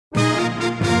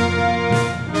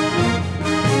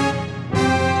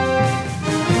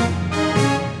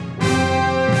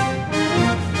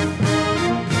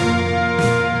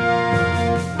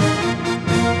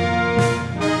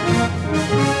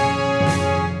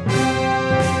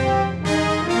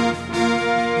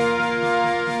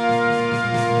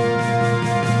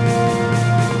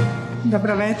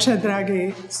veče,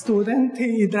 dragi studenti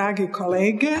I dragi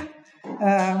kolege.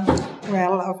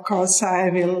 Well, of course, I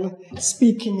will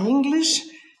speak in English.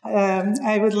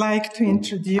 I would like to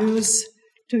introduce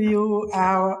to you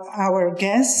our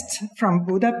guest from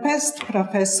Budapest,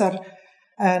 Professor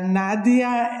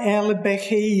Nadja El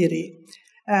Beheiri.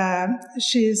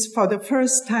 She is for the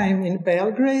first time in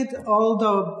Belgrade,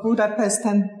 although Budapest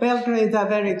and Belgrade are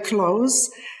very close.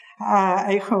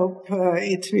 I hope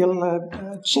it will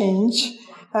change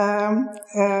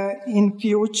in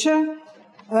future.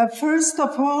 First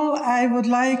of all, I would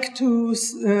like to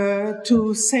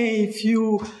say a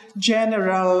few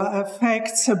general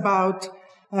facts about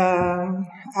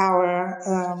our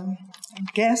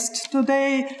guest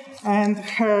today and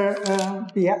her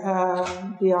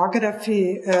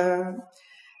biography.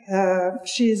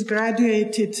 She is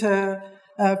graduated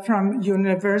from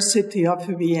University of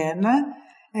Vienna,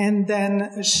 and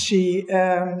then she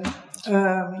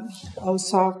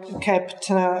also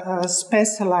kept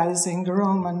specializing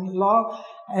Roman law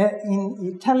in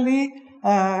Italy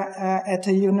at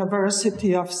the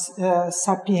University of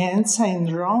Sapienza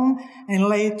in Rome, and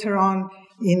later on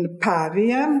in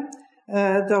Pavia.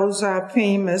 Those are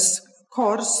famous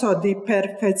Corso di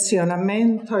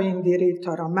Perfezionamento in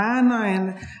Diritto Romano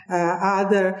and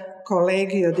other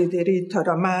Collegio di Diritto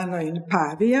Romano in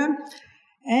Pavia.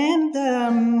 And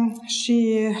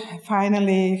she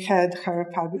finally had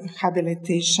her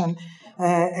habilitation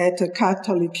at the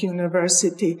Catholic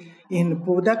University in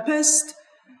Budapest.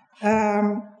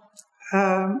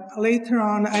 Later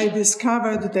on, I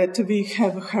discovered that we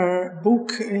have her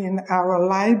book in our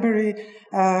library,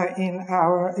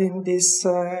 in this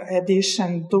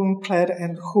edition, Dunkler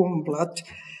and Humblot.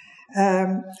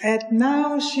 And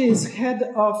now she is head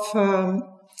of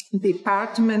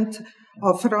Department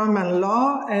of Roman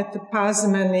Law at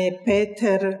Pázmány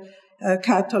Péter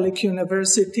Catholic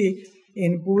University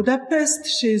in Budapest.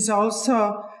 She is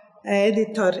also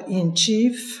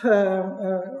editor-in-chief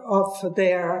of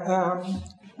their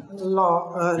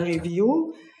law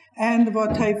review. And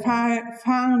what I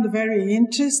found very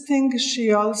interesting,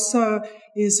 she also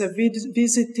is a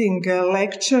visiting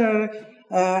lecturer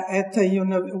at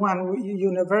one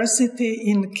university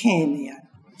in Kenya.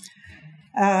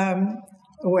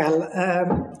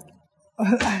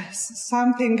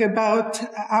 Something about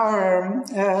our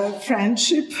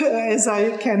friendship, as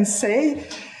I can say.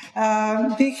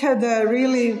 We had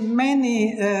really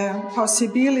many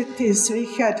possibilities. We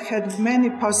had many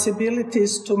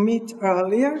possibilities to meet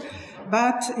earlier,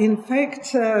 but in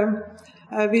fact,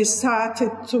 we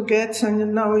started to get to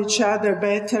know each other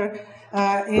better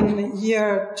in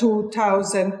year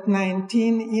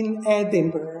 2019 in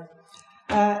Edinburgh.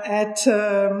 At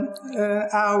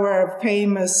our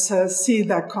famous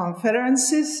SIDA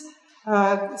conferences.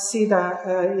 SIDA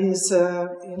is,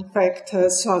 in fact,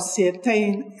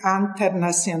 Société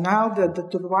Internationale de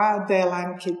Droit de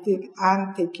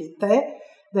l'Antiquité.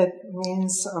 That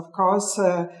means, of course,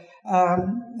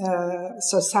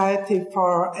 Society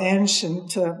for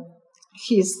Ancient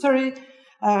History,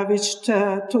 which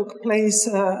took place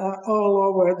all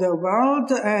over the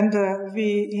world. And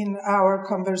we, in our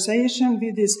conversation,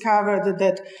 we discovered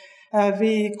that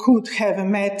we could have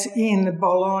met in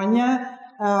Bologna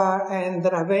and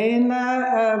Ravenna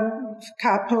a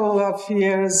couple of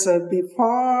years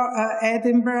before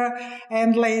Edinburgh,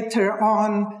 and later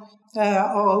on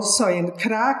also in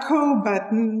Krakow, but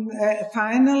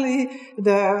finally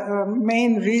the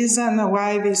main reason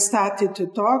why we started to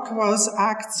talk was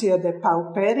Actio de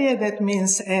Pauperia, that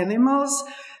means animals,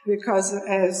 because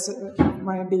as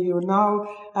maybe you know,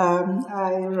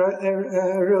 I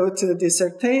wrote a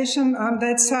dissertation on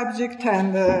that subject,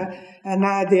 and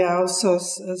Nadia also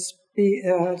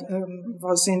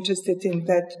was interested in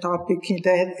that topic in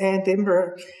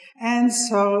Edinburgh. And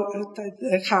so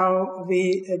how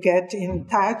we get in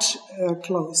touch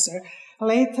closer.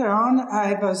 Later on,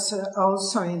 I was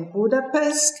also in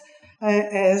Budapest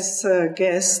as a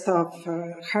guest of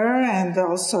her and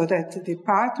also that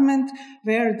department,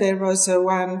 where there was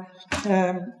one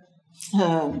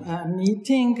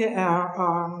meeting,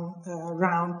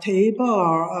 round table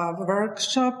or a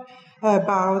workshop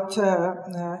about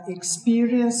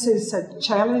experiences and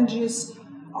challenges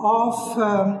of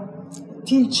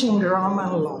teaching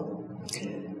Roman law.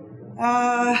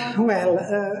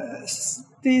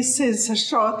 This is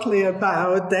shortly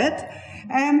about that.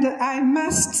 And I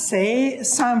must say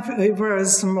some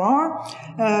words more,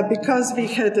 because we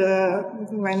had,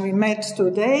 when we met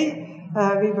today,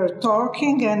 we were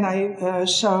talking and I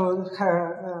showed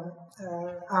her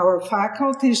our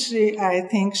faculty. I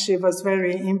think she was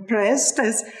very impressed,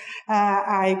 as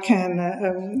I can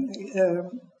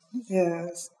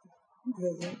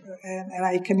and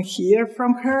I can hear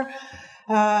from her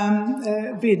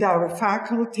with our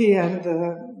faculty, and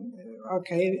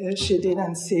she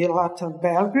didn't see a lot of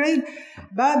Belgrade,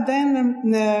 but then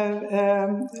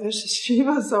she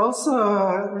was also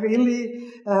really,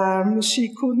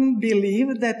 she couldn't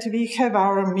believe that we have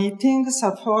our meetings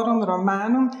at Forvm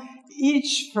Romanvm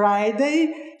each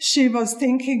Friday. She was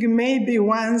thinking maybe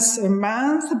once a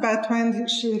month, but when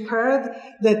she heard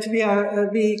that we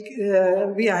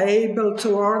are able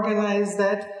to organize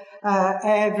that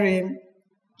every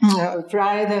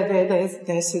Friday,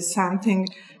 this is something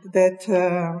that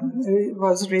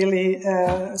was really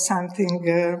something,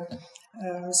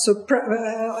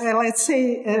 let's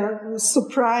say,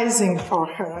 surprising for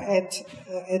her at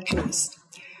least.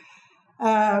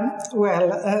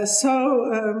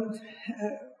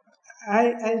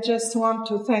 I just want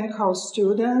to thank our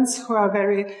students who are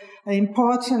very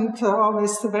important,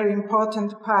 always a very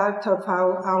important part of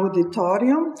our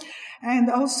auditorium. And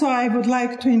also I would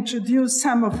like to introduce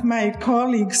some of my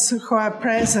colleagues who are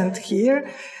present here.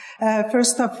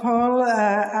 First of all,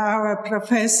 our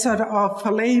professor of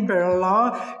labor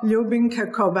law,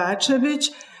 Ljubinka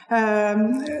Kovačević.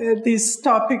 This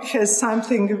topic has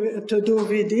something to do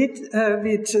with it,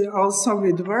 also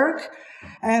with work.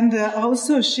 And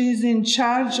also she's in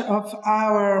charge of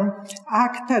our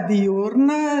Acta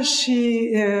Diurna.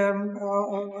 She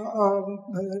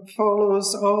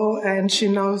follows all, and she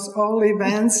knows all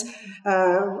events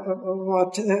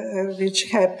which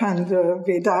happened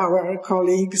with our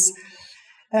colleagues.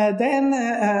 Then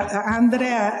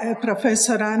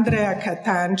Professor Andrea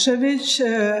Katančević,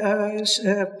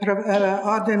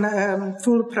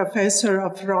 full professor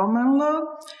of Roman law.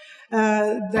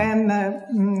 Then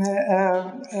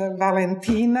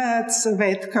Valentina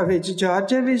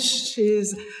Cvetković-Đorđević, she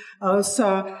is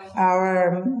also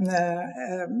our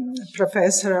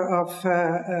professor of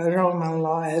Roman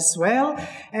law as well.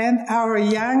 And our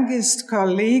youngest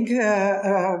colleague,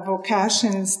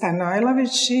 Vukašin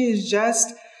Stanojlović, she is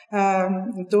just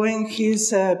doing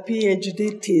his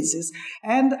PhD thesis.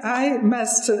 And I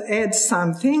must add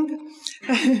something.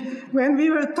 When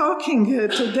we were talking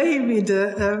today with,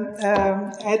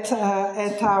 at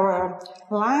our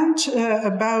lunch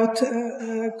about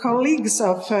colleagues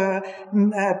of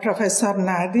Professor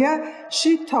Nadja,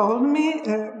 she told me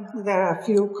there are a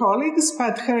few colleagues,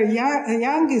 but her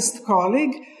youngest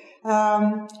colleague,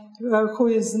 who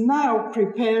is now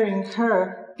preparing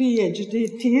her PhD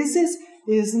thesis,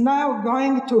 is now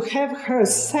going to have her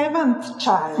 7th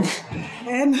child.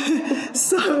 And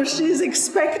so she's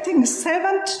expecting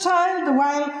 7th child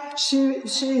while she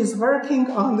is working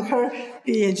on her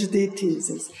PhD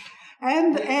thesis.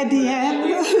 And at the end,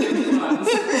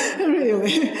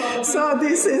 really. So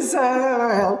this is,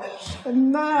 now,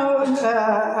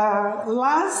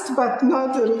 last but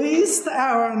not least,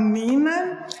 our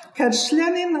Nina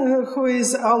Kršljanin, who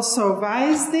is also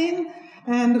Vice Dean,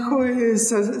 and who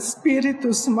is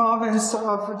spiritus movens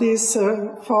of this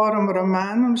Forvm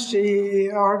Romanvm. She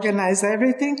organized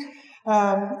everything,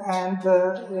 and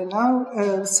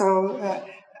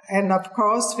and of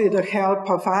course with the help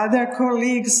of other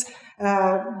colleagues,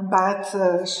 but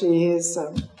she is,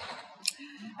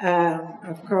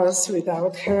 of course,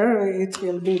 without her it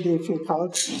will be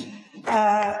difficult.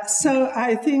 So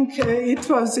I think it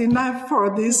was enough for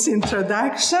this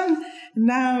introduction.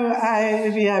 Now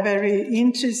we are very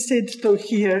interested to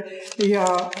hear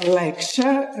your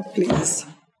lecture, please.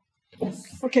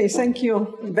 Okay, thank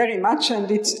you very much.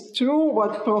 And it's true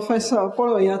what Professor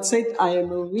Poloyat said. I am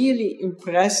really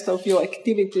impressed of your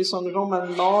activities on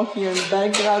Roman law here in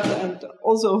Belgrade, and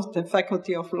also of the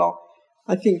Faculty of Law,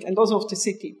 I think, and also of the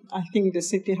city. I think the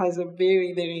city has a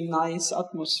very, very nice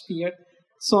atmosphere.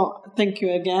 So thank you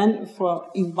again for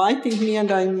inviting me,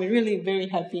 and I'm really very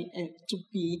happy to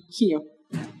be here.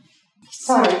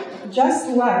 Sorry, just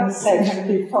 1 second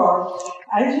before.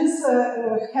 I just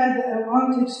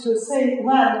wanted to say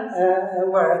one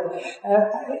word.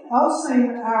 Also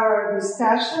in our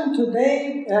discussion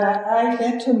today, I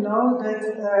get to know that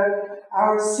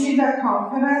our SIDA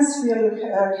conference will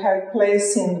have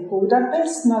place in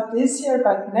Budapest, not this year,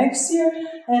 but next year,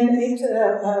 and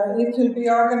it will be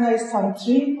organized on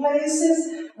 3 places,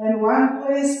 and 1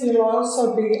 place will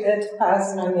also be at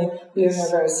Pázmány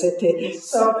University.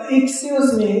 So,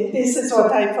 excuse me, this is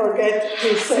what I forget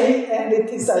to say, and it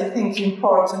is, I think,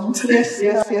 important.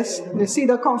 Yes. The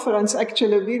SIDA conference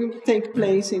actually will take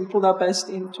place in Budapest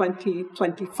in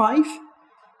 2025.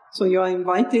 So you are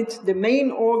invited. The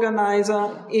main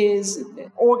organizer is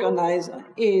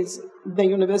the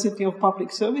University of Public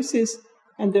Services,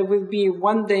 and there will be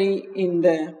 1 day in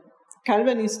the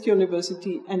Calvinist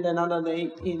University and another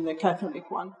day in the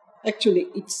Catholic one. actually,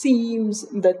 it seems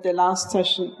that the last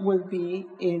session will be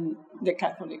in the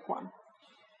Catholic one.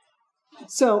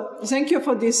 So, thank you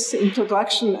for this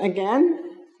introduction again.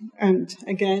 And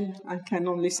again, I can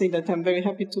only say that I'm very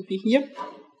happy to be here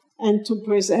and to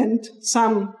present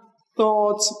some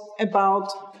thoughts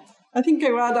about, I think,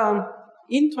 a rather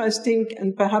interesting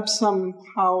and perhaps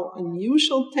somehow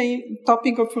unusual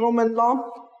topic of Roman law.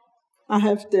 I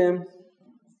have the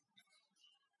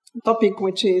topic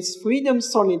which is freedom,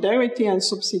 solidarity, and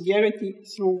subsidiarity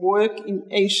through work in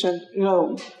ancient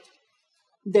Rome.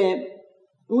 The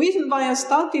reason why I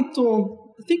started to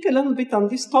think a little bit on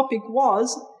this topic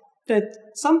was that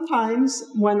sometimes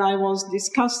when I was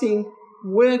discussing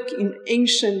work in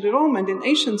ancient Rome and in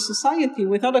ancient society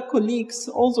with other colleagues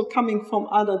also coming from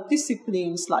other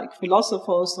disciplines like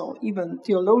philosophers or even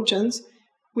theologians,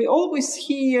 we always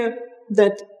hear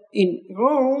that in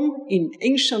Rome, in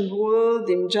ancient world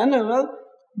in general,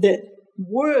 the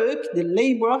work, the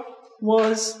labor,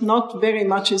 was not very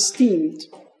much esteemed.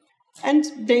 And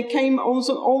they came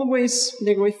also always,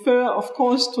 they refer, of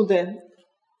course, to the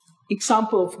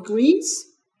example of Greece,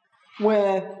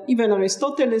 where even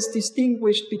Aristotle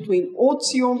distinguished between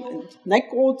otium and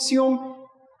necrotium,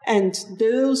 and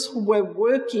those who were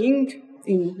working,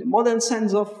 in the modern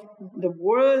sense of the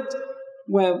word,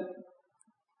 were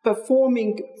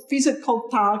performing physical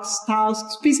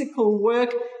tasks, physical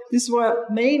work. These were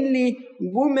mainly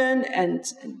women and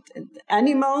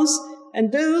animals,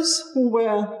 and those who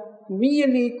were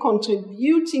really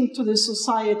contributing to the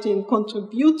society and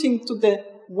contributing to the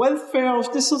welfare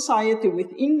of the society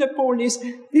within the polis,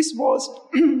 these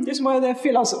were the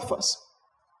philosophers.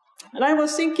 And I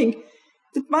was thinking,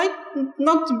 it might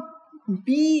not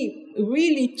be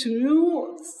really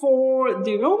true for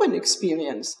the Roman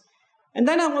experience. And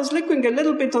then I was looking a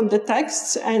little bit on the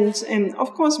texts, and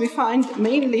of course we find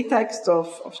mainly texts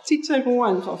of Cicero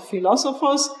and of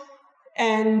philosophers,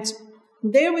 and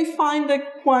there we find a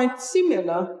quite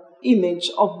similar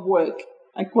image of work,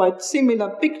 a quite similar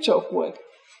picture of work.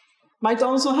 Might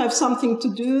also have something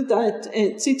to do that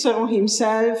Cicero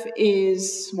himself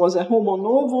was a homo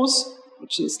novus,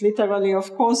 which is literally,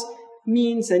 of course,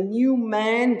 means a new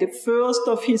man, the first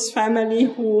of his family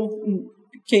who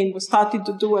started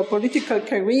to do a political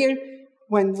career.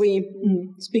 When we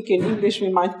speak in English, we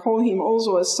might call him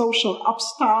also a social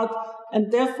upstart,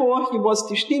 and therefore he was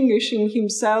distinguishing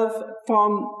himself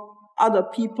from other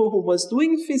people who was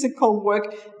doing physical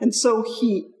work, and so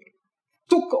he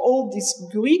took all these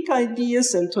Greek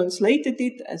ideas and translated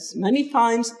it as many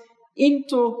times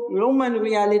into Roman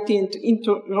reality and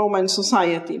into Roman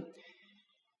society.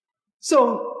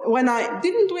 So when I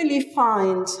didn't really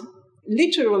find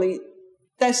literally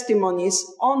testimonies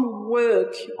on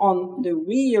work, on the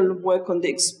real work, on the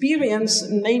experience,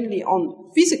 mainly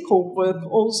on physical work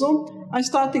also, I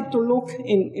started to look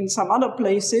in some other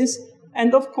places,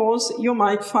 and of course you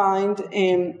might find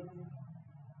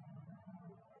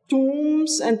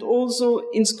tombs and also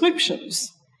inscriptions.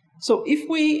 So if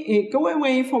we go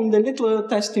away from the literal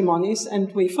testimonies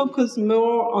and we focus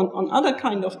more on other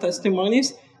kind of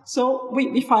testimonies, so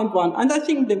we find one. And I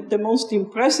think the most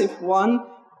impressive one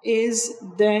is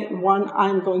the one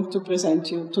I'm going to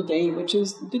present you today, which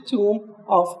is the tomb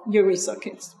of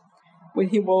Eurysaces. Well,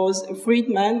 he was a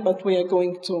freedman, but we are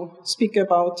going to speak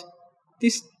about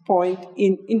this point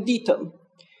in detail.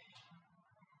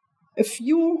 A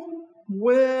few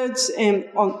words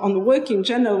on work in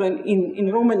general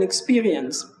in Roman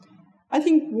experience. I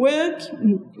think work,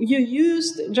 you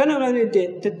used generally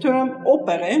the term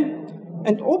opere,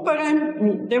 and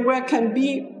opere, the work could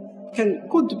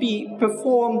be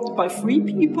performed by free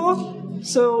people.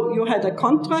 So you had a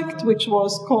contract which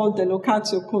was called the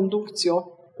locatio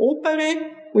conductio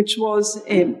opere, which was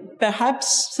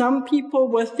perhaps some people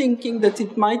were thinking that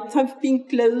it might have been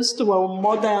close to our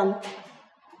modern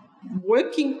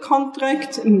working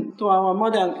contract,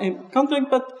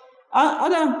 but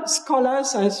other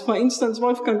scholars, as for instance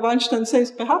Wolfgang Wallstein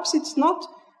says, perhaps it's not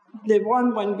the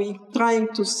one when we're trying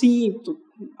to see to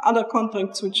other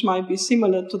contracts which might be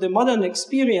similar to the modern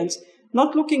experience,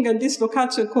 not looking at this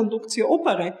locatio conductio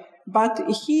opere, but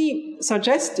he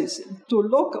suggests to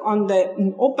look on the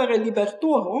opere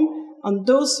libertorum, on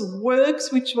those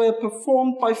works which were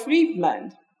performed by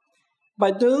freedmen,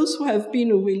 by those who have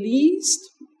been released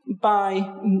by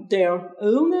their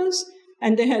owners,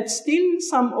 and they had still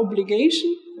some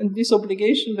obligation, and this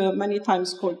obligation were many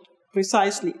times called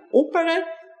precisely opere,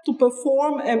 to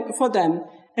perform for them.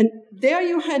 And there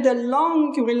you had a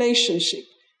long relationship,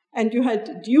 and you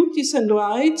had duties and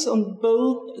rights on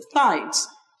both sides.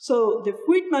 So the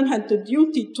freedman had the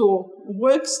duty to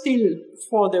work still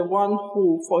for the one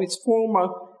who, for his former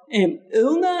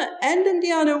owner, and then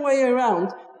the other way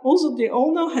around. Also, the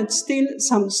owner had still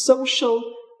some social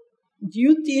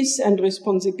duties and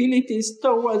responsibilities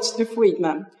towards the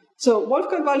freedman. So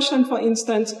Wolfgang Wallstein, for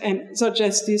instance,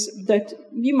 suggests that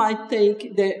we might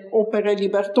take the opere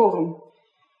libertorum.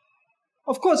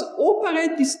 Of course,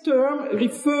 opere, this term,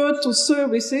 referred to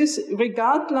services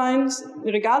regardless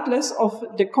of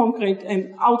the concrete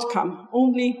outcome,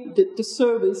 only the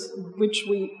service which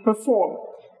we perform.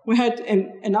 We had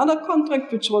another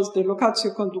contract, which was the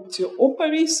locatio conductio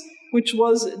operis, which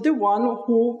was the one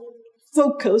who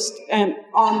focused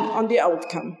on the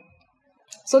outcome.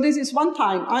 So this is one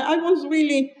time. I was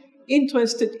really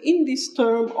interested in this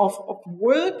term of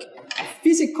work,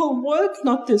 physical work,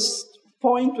 not this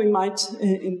point we might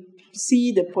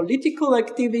see the political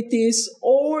activities,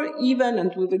 or even,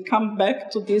 and we will come back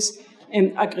to this,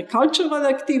 agricultural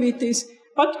activities,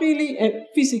 but really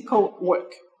physical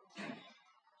work.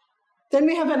 Then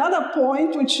we have another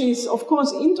point, which is, of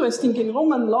course, interesting in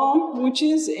Roman law, which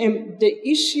is the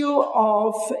issue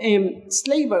of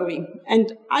slavery.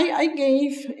 And I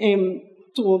gave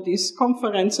to this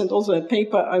conference and also a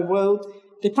paper I wrote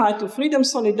the title Freedom,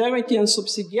 Solidarity and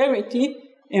Subsidiarity,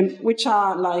 which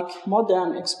are like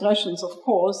modern expressions, of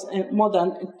course,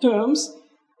 modern terms,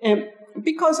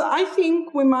 because I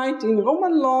think we might, in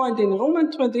Roman law and in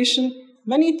Roman tradition,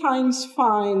 many times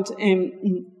find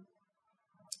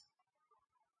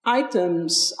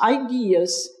items,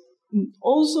 ideas,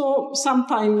 also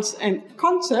sometimes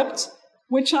concepts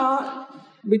which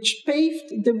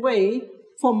paved the way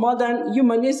for modern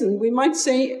humanism. We might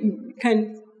say,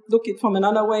 can look it from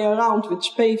another way around,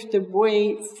 which paved the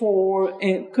way for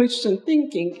Christian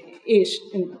thinking-ish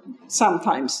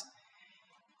sometimes.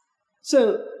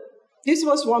 So this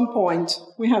was one point.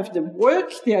 We have the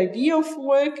work, the idea of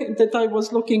work that I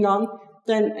was looking on,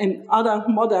 then other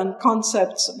modern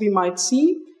concepts we might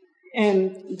see.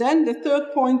 And then the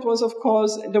third point was, of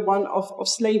course, the one of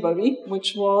slavery,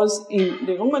 which was in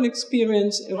the Roman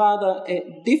experience rather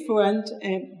different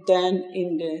than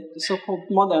in the so-called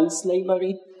modern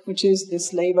slavery, which is the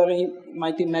slavery, you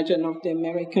might imagine, of the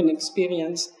American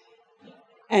experience,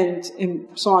 and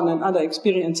so on, and other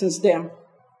experiences there.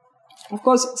 Of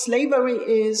course, slavery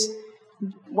is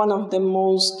one of the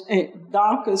most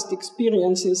darkest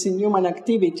experiences in human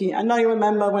activity. And I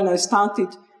remember when I started,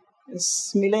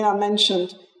 as Milena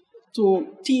mentioned,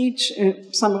 to teach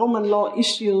some Roman law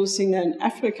issues in an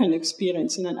African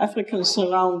experience, in an African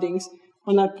surroundings.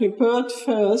 When I prepared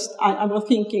first, I was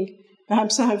thinking,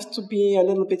 perhaps I have to be a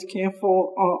little bit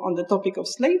careful on the topic of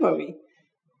slavery.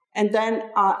 And then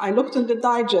I looked in the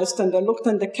digest and I looked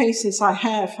at the cases I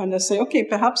have, and I say, okay,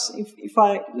 perhaps if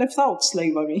I left out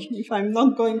slavery, if I'm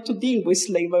not going to deal with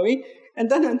slavery. And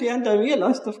then at the end I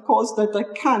realized, of course, that I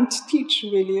can't teach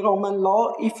really Roman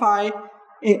law if I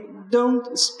do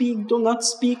not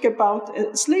speak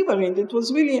about slavery. And it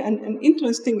was really an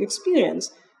interesting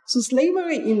experience. So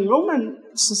slavery in Roman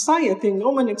society, in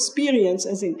Roman experience,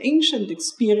 as in ancient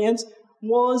experience,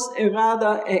 was a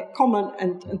rather common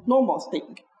and normal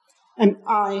thing. And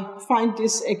I find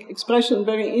this expression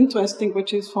very interesting,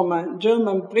 which is from a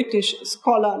German-British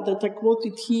scholar that I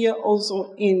quoted here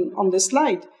also on the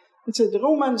slide. It said the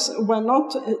Romans were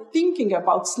not thinking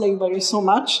about slavery so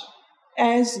much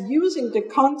as using the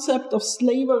concept of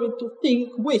slavery to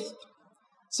think with.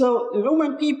 So the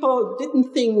Roman people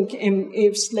didn't think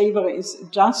if slavery is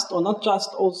just or not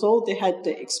just, although they had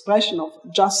the expression of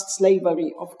just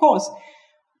slavery, of course.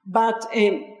 But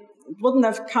it wouldn't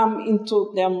have come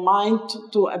into their mind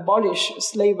to abolish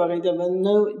slavery. There was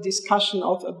no discussion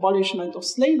of abolishment of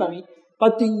slavery.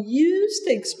 But they used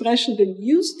the expression, they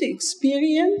used the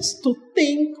experience to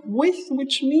think with,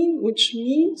 which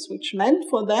meant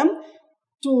for them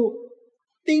to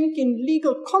think in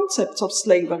legal concepts of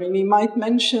slavery. We might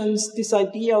mention this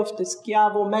idea of the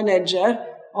schiavo manager,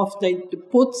 of they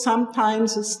put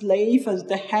sometimes a slave as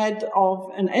the head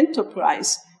of an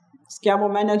enterprise.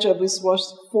 Schiavo manager, this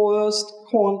was first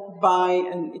coined by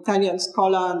an Italian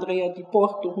scholar, Andrea Di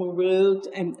Porto, who wrote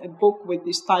a book with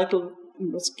this title,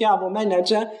 Schiavo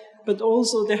Manager, but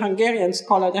also the Hungarian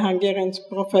scholar, the Hungarian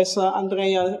professor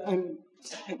Andras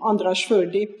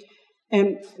Földi,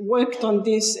 worked on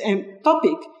this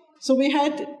topic. So we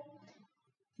had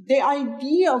the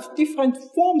idea of different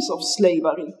forms of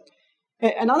slavery.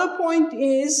 Another point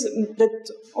is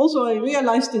that also I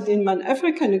realized it in my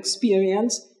African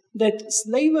experience that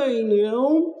slavery in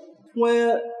Rome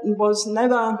was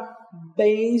never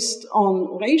based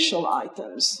on racial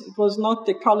items. It was not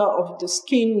the color of the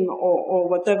skin or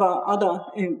whatever other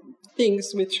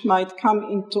things which might come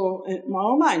into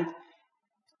our mind.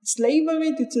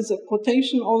 slavery. This is a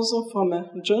quotation also from a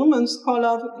German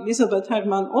scholar, Elisabeth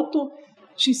Hermann Otto.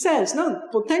 She says, no,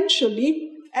 potentially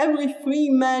every free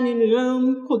man in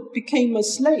Rome could become a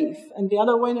slave, and the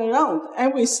other way around.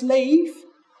 Every slave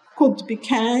could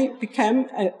become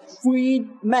a freed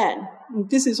man. And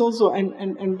this is also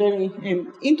a very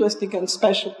interesting and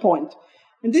special point.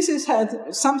 And this has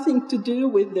had something to do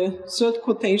with the third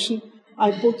quotation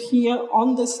I put here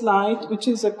on the slide, which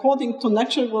is, according to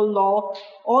natural law,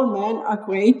 all men are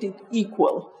created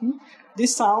equal.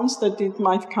 This sounds that it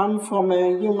might come from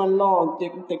a human law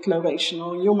declaration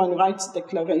or human rights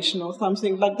declaration or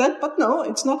something like that, but no,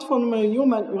 it's not from a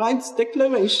human rights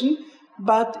declaration,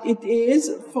 but it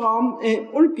is from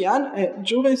Ulpian, a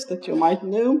jurist that you might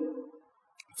know,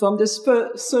 from the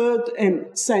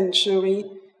 3rd century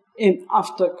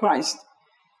after Christ.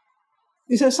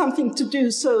 This has something to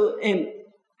do. So,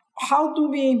 how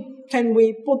can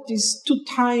we put these two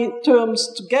terms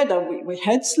together? We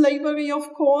had slavery,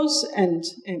 of course, and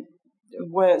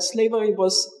where slavery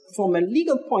was, from a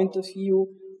legal point of view,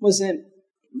 was a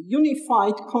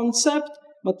unified concept,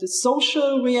 but the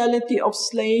social reality of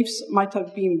slaves might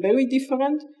have been very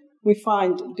different. We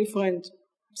find different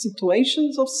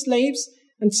situations of slaves,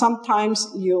 and sometimes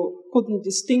you couldn't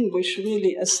distinguish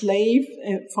really a slave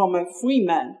from a free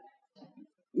man.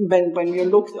 When you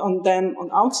looked on them on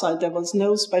outside, there was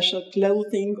no special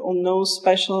clothing or no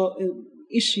special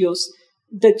issues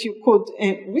that you could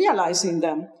realize in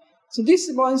them. So this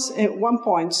was one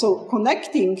point. So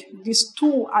connecting these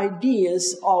two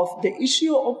ideas of the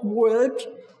issue of work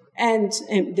and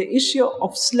the issue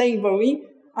of slavery,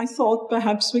 I thought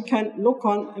perhaps we can look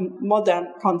on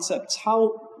modern concepts,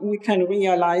 how we can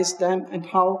realize them and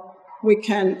how we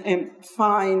can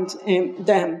find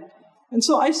them. And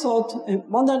so I thought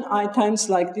modern items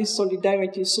like this,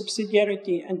 solidarity,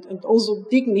 subsidiarity, and also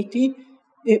dignity,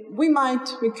 we might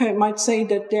say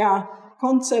that they are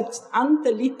concepts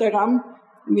ante litteram,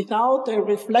 without a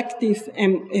reflective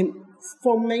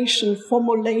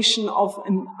formulation of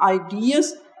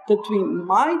ideas that we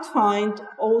might find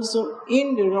also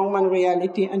in the Roman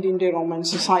reality and in the Roman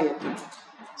society.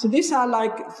 So these are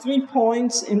like 3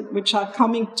 points which are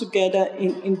coming together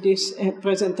in this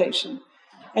presentation.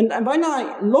 And when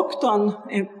I looked on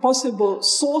possible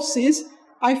sources,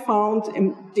 I found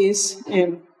these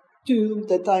two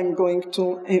that I'm going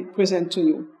to present to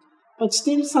you. But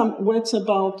still some words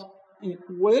about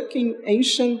work in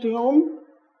ancient Rome.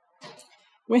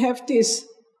 We have these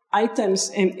items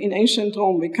in ancient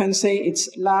Rome. We can say it's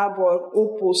labor,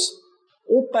 opus,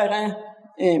 opera,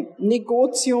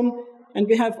 negotium, and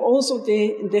we have also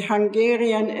the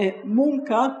Hungarian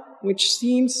munka, which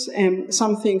seems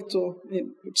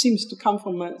which seems to come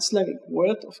from a Slavic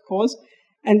word, of course,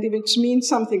 and which means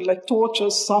something like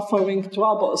torture, suffering,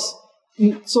 troubles.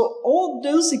 So all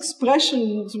those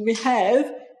expressions we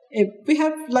have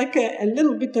like a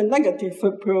little bit a negative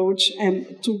approach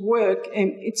to work,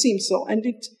 it seems so, and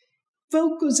it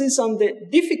focuses on the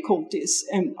difficulties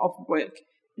of work.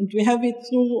 And we have it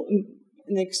through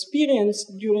an experience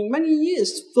during many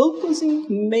years, focusing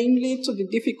mainly to the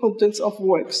difficulties of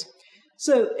works.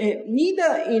 So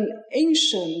neither in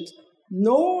ancient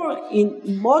nor in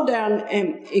modern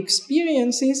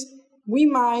experiences, we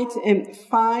might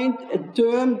find a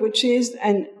term which is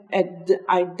an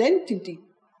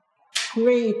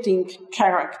identity-creating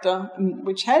character,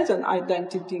 which has an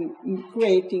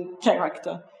identity-creating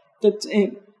character that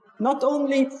not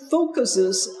only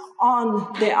focuses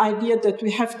on the idea that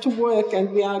we have to work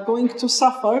and we are going to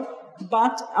suffer,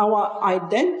 but our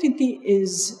identity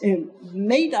is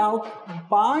made out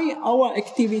by our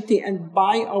activity and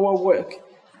by our work.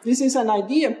 This is an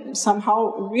idea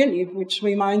somehow really which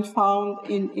we might find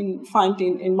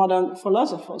in modern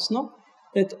philosophers, no?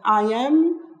 That I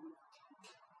am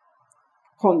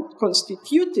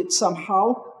constituted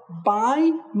somehow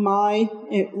by my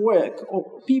work,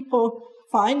 or people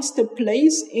finds the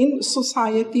place in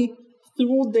society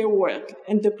through their work.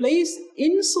 And the place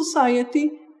in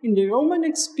society in the Roman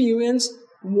experience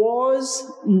was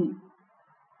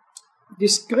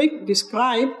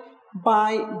described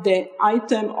by the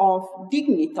item of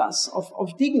dignitas,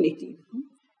 of dignity.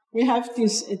 We have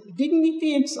this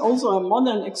dignity, it's also a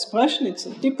modern expression, it's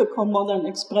a typical modern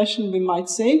expression, we might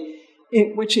say,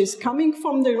 which is coming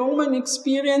from the Roman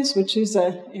experience, which is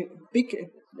a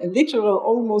literal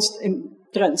almost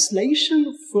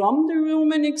translation from the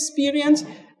Roman experience,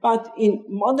 but in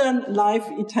modern life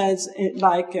it has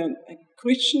like a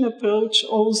Christian approach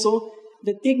also,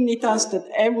 the dignitas that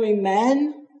every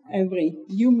man, every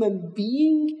human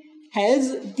being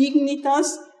has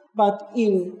dignitas, but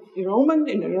in the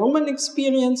Roman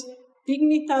experience,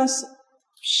 dignitas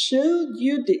showed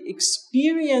you the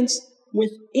experience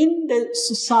within the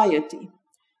society.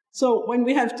 So when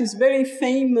we have this very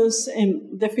famous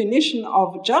definition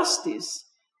of justice,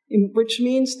 which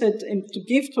means that to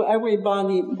give to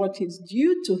everybody what is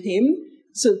due to him,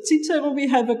 so Cicero, we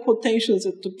have a quotation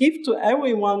that to give to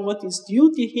everyone what is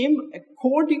due to him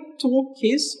according to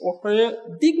his or her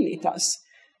dignitas.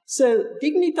 So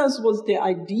dignitas was the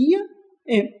idea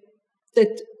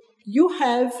that you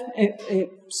have a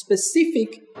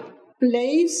specific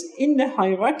place in the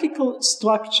hierarchical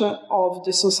structure of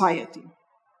the society.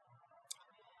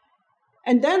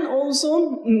 And then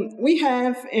also we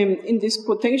have in this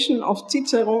quotation of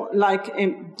Cicero like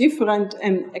different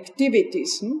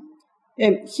activities.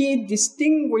 He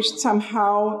distinguished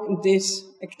somehow these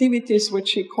activities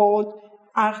which he called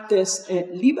artes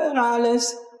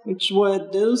liberales, which were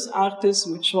those artes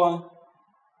which were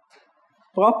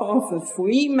proper of a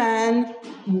free man,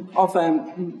 of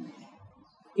an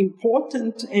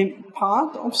important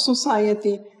part of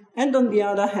society. And on the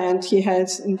other hand, he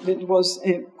has, it was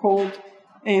called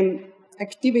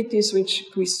activities which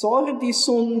quisordi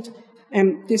sunt.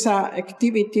 These are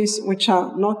activities which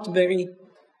are not very,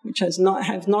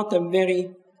 have not a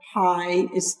very high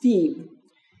esteem.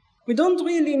 We don't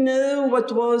really know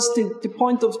what was the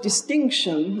point of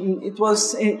distinction. It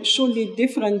was surely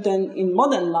different than in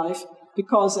modern life,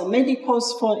 because a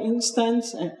medicus, for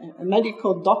instance, a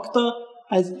medical doctor,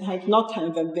 had not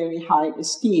have a very high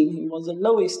esteem. He was a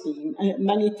low esteem.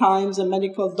 Many times a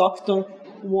medical doctor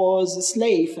was a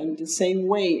slave, and the same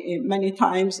way many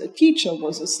times a teacher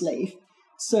was a slave.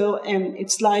 So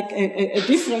it's like a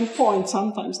different point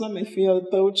sometimes. Now, if you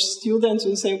approach students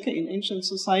and say, okay, in ancient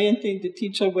society, the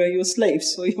teacher were your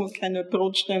slaves, so you can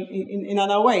approach them in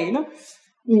another way. You know?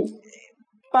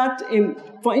 But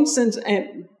for instance,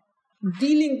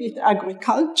 dealing with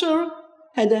agriculture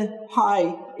had a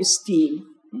high esteem.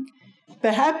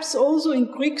 Perhaps also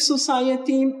in Greek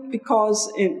society,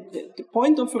 because the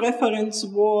point of reference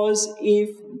was if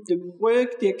the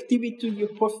work, the activity you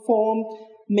performed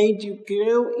made you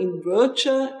grow in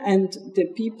virtue, and the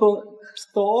people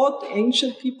thought,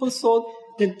 ancient people thought,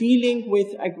 that dealing with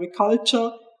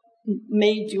agriculture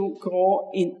made you grow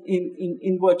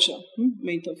in virtue,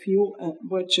 made of you a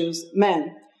virtuous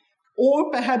man. Or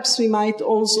perhaps we might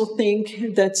also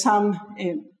think that some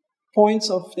points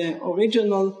of the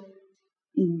original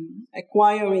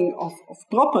acquiring of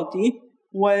property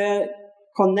were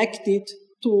connected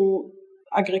to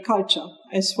agriculture.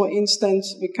 As for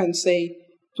instance, we can say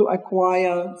to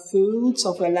acquire fruits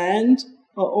of a land,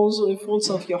 or also the fruits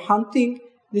of your hunting.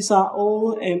 These are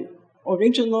all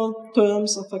original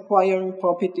terms of acquiring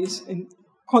properties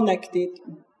connected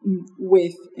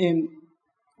with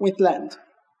land.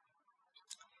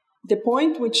 The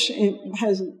point which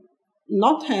has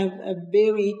not have a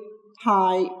very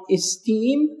high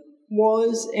esteem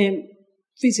was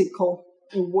physical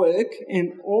work,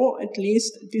 or at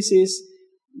least this is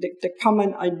the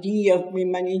common idea we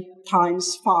many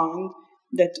times found,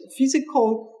 that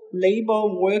physical labor,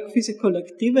 work, physical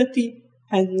activity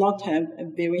had not have a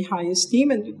very high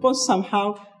esteem, and it was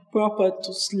somehow proper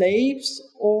to slaves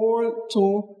or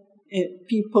to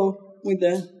people with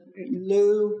a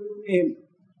low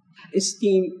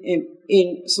esteem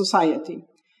in society.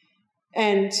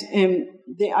 And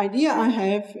the idea I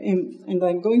have, and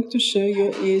I'm going to show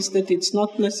you, is that it's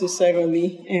not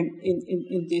necessarily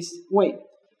in this way.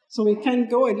 So we can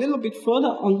go a little bit further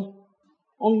on,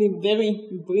 only very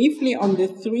briefly, on the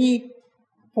 3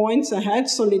 points I had.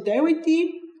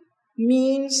 Solidarity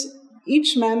means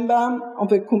each member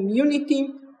of a community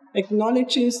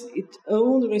acknowledges its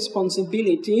own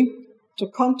responsibility to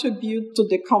contribute to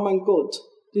the common good.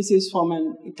 This is from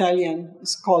an Italian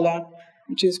scholar,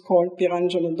 which is called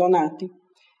Pierangelo Donati.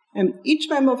 Each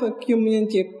member of a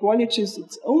community acknowledges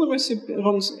its own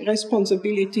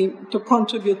responsibility to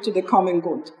contribute to the common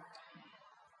good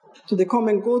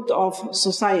of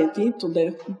society, to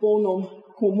the bonum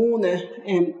commune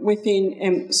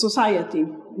within society.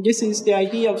 This is the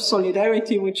idea of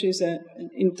solidarity, which is an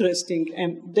interesting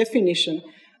definition.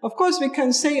 Of course, we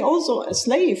can say also a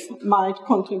slave might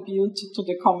contribute to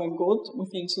the common good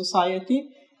within society,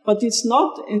 but it's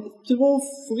not through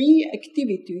free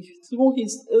activity, through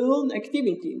his own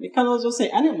activity. We can also say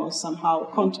animals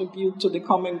somehow contribute to the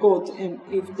common good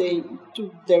if they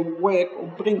do their work or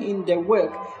bring in their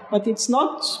work, but it's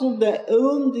not through their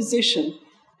own decision.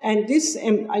 And this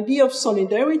idea of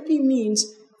solidarity means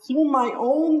through my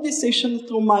own decision,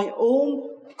 through my own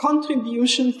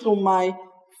contribution, through my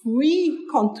free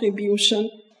contribution,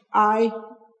 I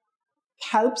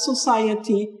help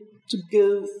society to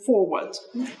go forward.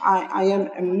 I am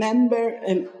a member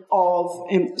of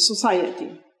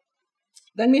society.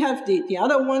 Then we have the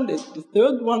other one, the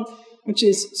third one, which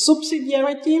is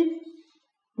subsidiarity,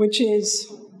 which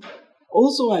is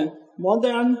also a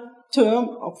modern term,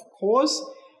 of course,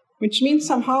 which means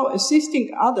somehow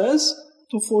assisting others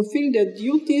to fulfill their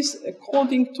duties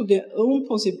according to their own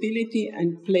possibility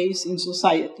and place in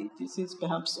society. This is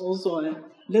perhaps also a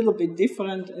little bit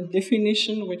different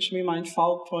definition, which we might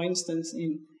find, for instance,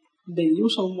 in the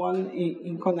usual one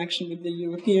in connection with the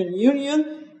European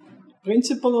Union,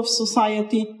 principle of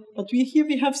society. But here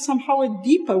we have somehow a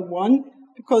deeper one,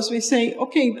 because we say,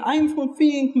 okay, I'm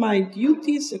fulfilling my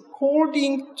duties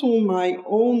according to my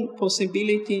own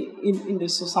possibility in the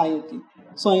society.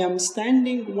 So I am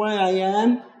standing where I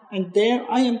am, and there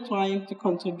I am trying to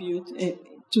contribute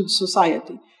to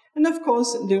society. And of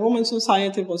course, the Roman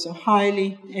society was a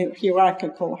highly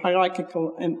hierarchical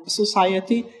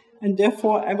society, and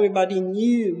therefore everybody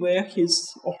knew where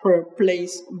his or her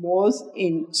place was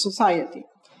in society.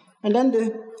 And then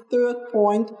the third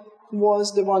point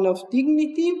was the one of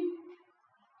dignity.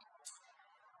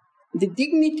 The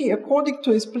dignity according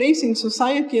to his place in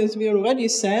society, as we already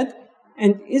said,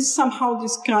 and is somehow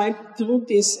described through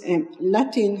this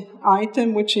Latin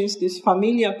item, which is this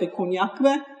familia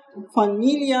pecuniaque.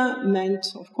 Familia meant,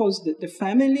 of course, the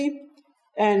family,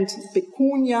 and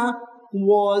pecunia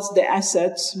was the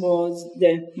assets, was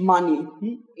the money.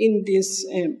 In this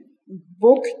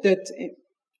book that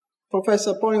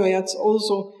Professor Polyojats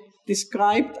also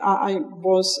described, I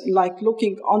was like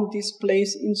looking on this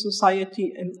place in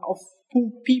society and of poor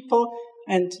people,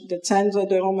 and the censor,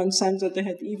 the Roman censor, they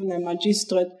had even a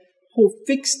magistrate who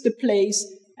fixed the place,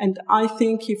 and I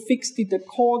think he fixed it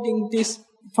according this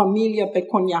familia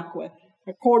pecuniaque.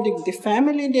 According the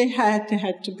family they had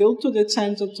to go to the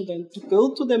censor, to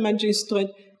go to the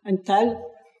magistrate and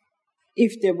tell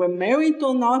if they were married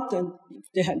or not, and if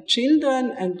they had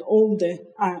children, and all the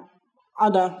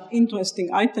other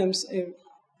interesting items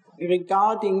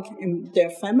regarding their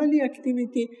family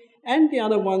activity, and the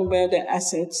other one were the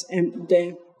assets and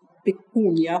the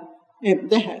pecunia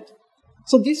they had.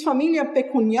 So this familia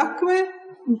pecuniaque,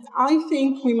 I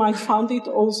think we might find it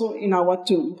also in our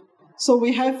tomb. So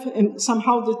we have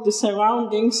somehow the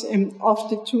surroundings of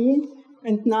the tomb,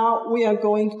 and now we are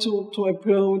going to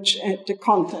approach the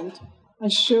content. I'll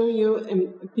show you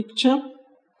a picture.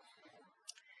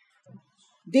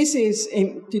 This is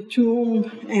the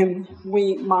tomb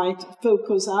we might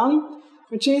focus on,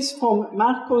 which is from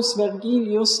Marcus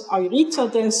Vergilius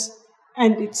Eurysaces,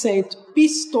 and it said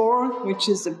Pistor, which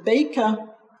is a baker,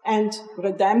 and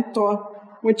Redemptor,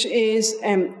 which is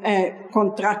a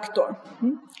contractor.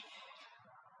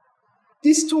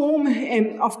 This tomb,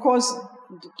 of course,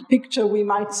 the picture we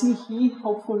might see here,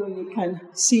 hopefully you can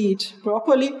see it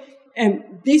properly.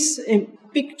 This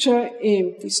picture,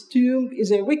 this tomb,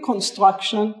 is a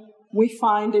reconstruction we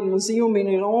find a museum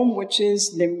in Rome, which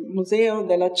is the Museo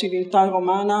della Civiltà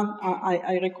Romana.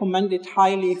 I recommend it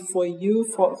highly for you,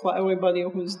 for everybody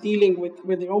who's dealing with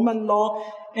Roman law.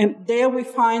 And there we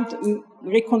find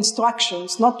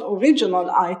reconstructions, not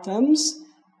original items.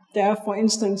 There, for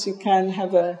instance, you can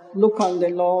have a look on the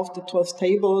law of the 12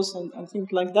 tables and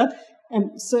things like that.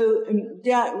 So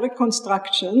there are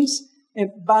reconstructions,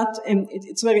 but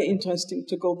it's very interesting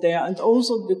to go there. And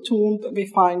also the tomb, we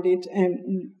find it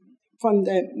in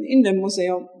the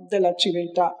Museo della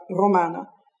Civiltà Romana.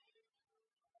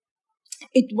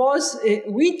 It was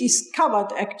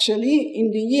rediscovered, actually,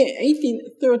 in the year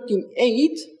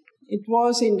 1838. It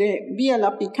was in the Via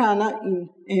Lapicana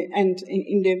and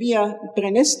in the Via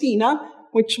Prenestina,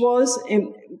 which was,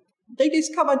 they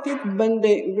discovered it when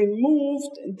they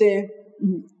removed the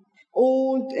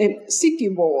old city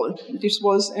wall. This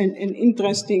was an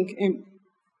interesting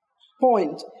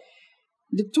point.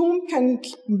 The tomb can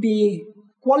be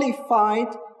qualified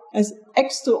as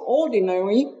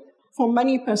extraordinary from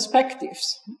many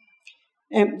perspectives.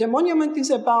 The monument is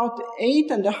about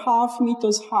 8.5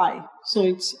 meters high, so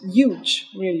it's huge,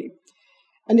 really.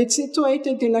 And it's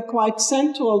situated in a quite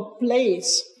central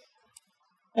place,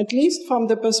 at least from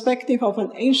the perspective of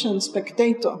an ancient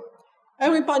spectator.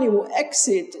 Everybody who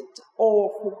exited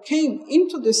or who came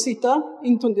into the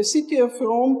city of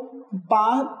Rome,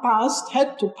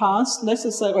 had to pass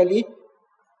necessarily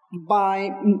by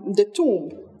the tomb.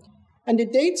 And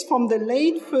it dates from the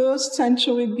late 1st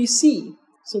century BC.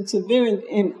 So it's a very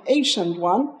ancient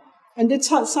one, and it's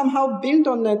somehow built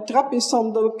on a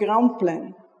trapezoidal ground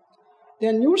plan. The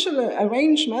unusual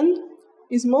arrangement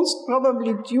is most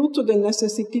probably due to the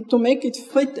necessity to make it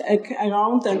fit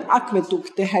around an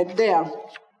aqueduct they had there.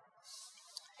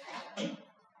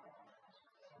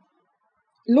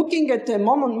 looking at the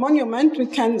monument, we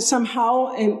can somehow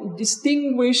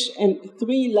distinguish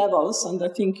 3 levels, and I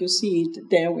think you see it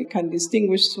there. We can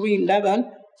distinguish 3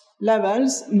 levels.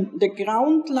 The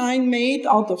ground line made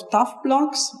out of tuff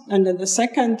blocks, and then the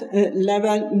second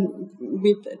level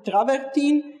with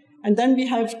travertine, and then we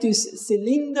have these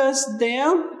cylinders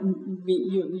there.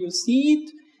 You see it.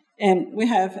 We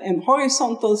have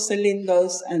horizontal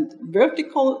cylinders and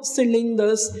vertical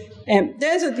cylinders.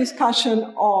 There's a discussion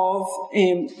of,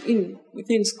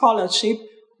 within scholarship,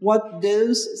 what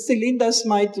those cylinders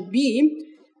might be,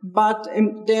 but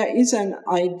there is an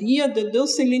idea that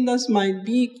those cylinders might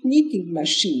be kneading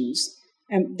machines.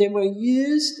 They were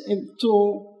used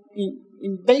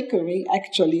in bakery,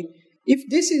 actually. If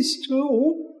this is true,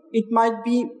 it might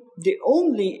be the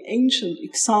only ancient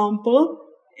example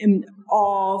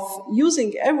of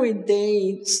using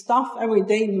everyday stuff,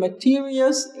 everyday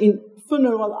materials in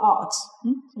funeral arts.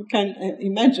 You can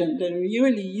imagine they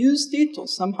really used it or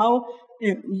somehow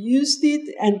used it,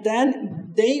 and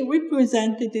then they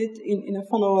represented it in a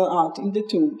funeral art, in the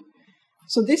tomb.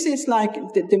 So this is like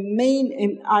the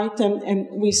main item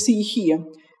we see here.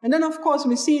 And then, of course,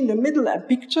 we see in the middle a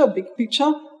big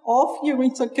picture of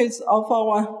Eurysaces, of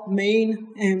our main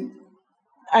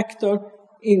actor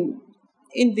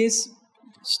in this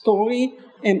story,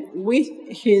 with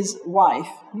his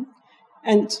wife.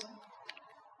 And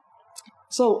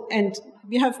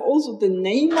we have also the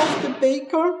name of the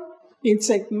baker. It's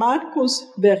like Marcus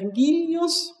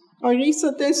Vergilius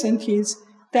Eurysaces, and he's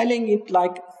telling it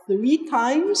like 3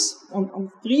 times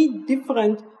on 3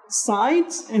 different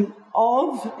sides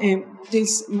of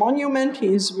this monument.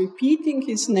 He is repeating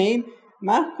his name,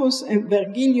 Marcus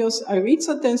Vergilius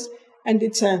Eurysaces, and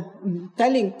it's a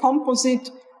telling composite.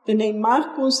 The name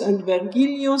Marcus and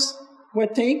Vergilius were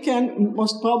taken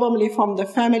most probably from the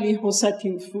family who set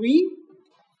him free.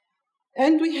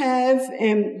 And we have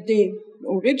the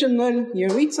original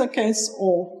Eurysaces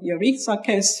or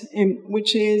Eurysaces,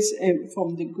 which is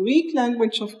from the Greek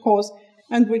language, of course,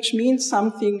 and which means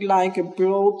something like a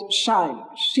broad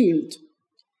shield.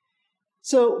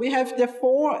 So we have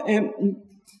therefore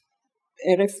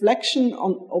a reflection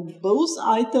on both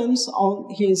items,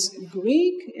 on his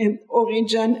Greek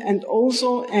origin and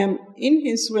also on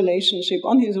his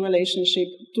relationship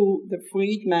to the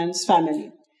freedman's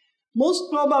family.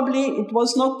 Most probably it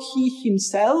was not he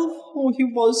himself who he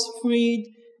was freed,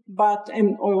 but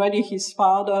already his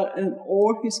father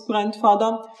or his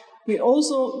grandfather. We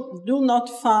also do not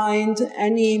find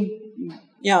any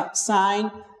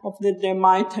sign of that there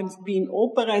might have been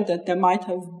opera, that there might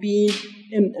have been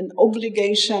an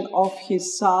obligation of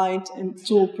his side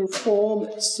to perform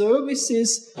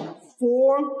services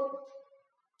for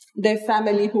the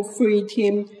family who freed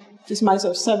him. This might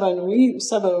have several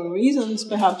reasons.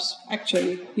 Perhaps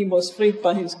actually he was freed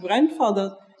by his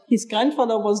grandfather. His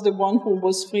grandfather was the one who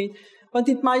was freed. But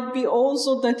it might be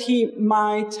also that he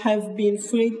might have been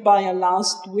freed by a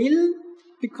last will,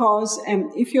 because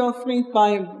if you are freed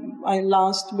by a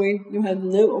last will, you have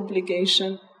no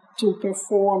obligation to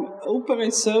perform opera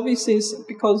services,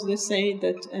 because they say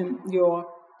that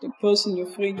the person you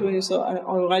freed is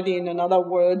already in another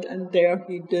world, and there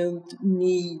he don't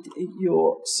need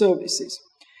your services.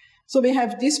 So we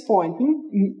have this point.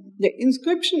 The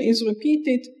inscription is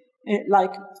repeated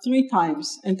like 3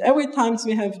 times, and every time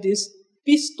we have this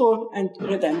pistor and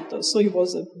redemptor. So he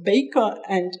was a baker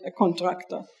and a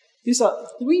contractor. These are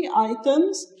 3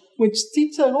 items which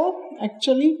Cicero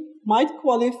actually might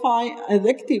qualify as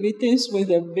activities with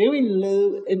a very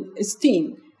low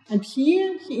esteem. And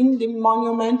here in the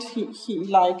monument, he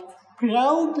like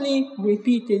proudly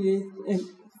repeated it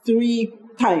 3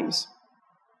 times.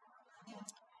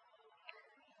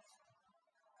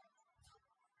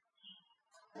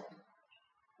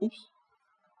 Oops.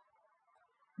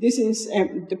 This is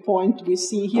the point we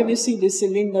see. Here we see the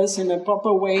cylinders in a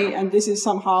proper way, and this is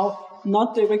somehow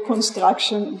not the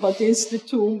reconstruction, but is the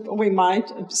tomb we might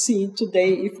see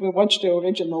today if we watch the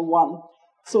original one.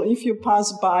 So if you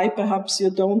pass by, perhaps you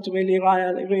don't really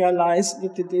realize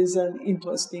that it is an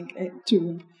interesting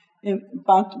tomb.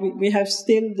 But we have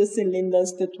still the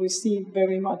cylinders that we see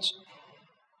very much.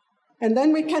 And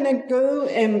then we can go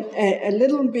a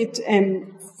little bit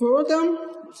further,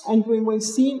 and we will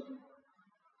see.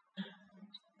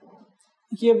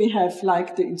 Here we have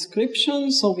like the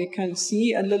inscription, so we can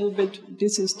see a little bit.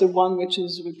 This is the one which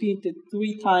is repeated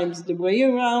 3 times the way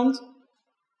around.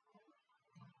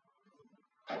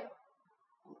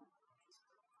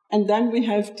 And then we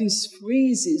have these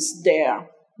friezes there.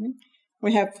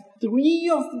 We have 3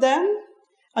 of them,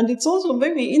 and it's also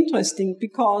very interesting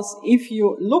because if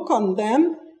you look on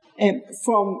them,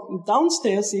 from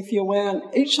downstairs, if you were an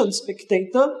Asian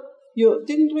spectator, you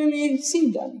didn't really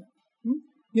see them.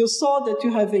 You saw that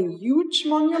you have a huge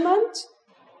monument,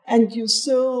 and you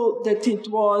saw that it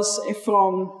was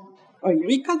from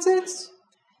Eurysaces.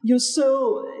 You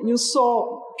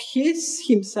saw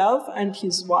himself and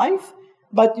his wife,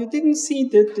 but you didn't see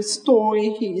the story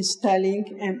he is telling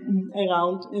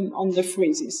around on the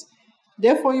friezes.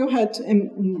 Therefore, you had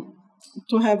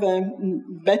to have a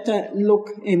better look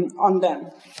on them.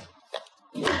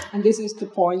 And this is the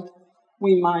point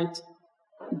we might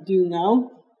do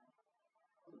now.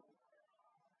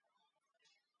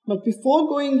 But before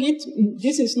going it,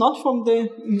 this is not from the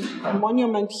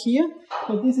monument here,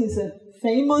 but this is a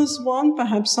famous one.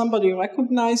 Perhaps somebody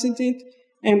recognizes it.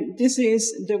 This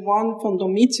is the one from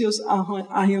Domitius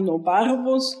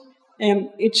Ahenobarbus.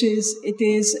 It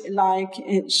is like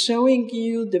showing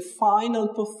you the final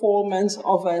performance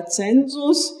of a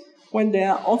census when they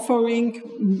are offering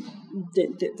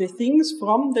the things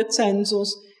from the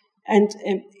census. And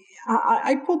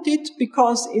I put it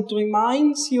because it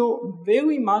reminds you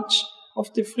very much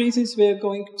of the friezes we are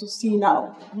going to see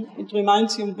now. It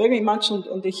reminds you very much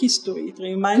on the history. It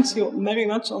reminds you very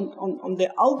much on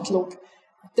the outlook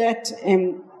that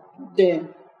the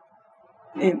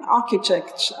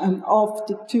architects of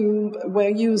the tomb were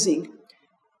using.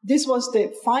 This was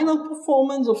the final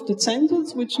performance of the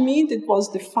census, which means it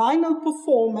was the final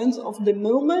performance of the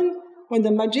moment when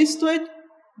the magistrate,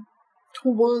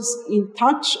 who was in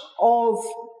touch of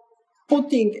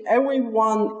putting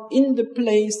everyone in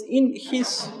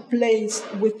his place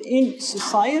within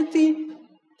society,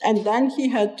 and then he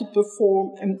had to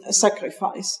perform a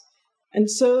sacrifice. And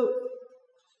so,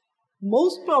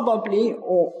 most probably,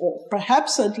 or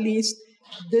perhaps at least,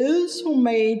 those who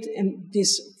made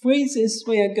these friezes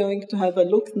we are going to have a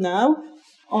look now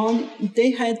on,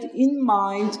 they had in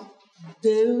mind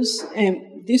this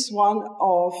one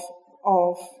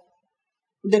of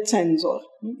the censor,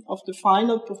 of the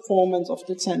final performance of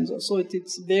the censor. So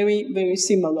it's very, very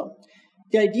similar.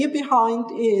 The idea behind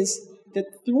is that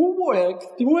through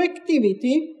work, through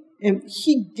activity,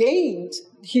 he gained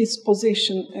his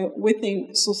position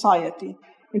within society,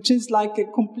 which is like a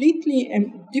completely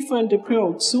different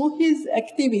approach. Through his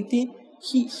activity,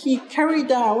 he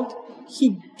carried out,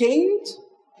 he gained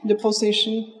the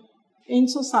position in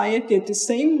society the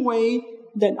same way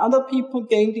that other people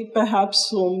gained it, perhaps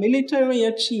through military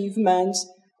achievements,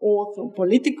 or through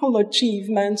political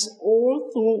achievements, or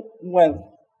through wealth.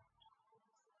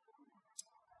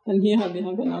 And here we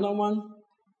have another one.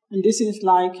 And this is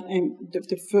like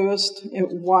the first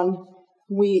one.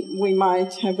 We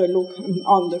might have a look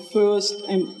on the first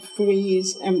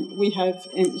frieze we have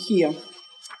here.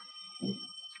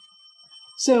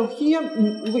 So here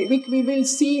we will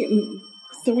see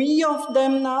 3 of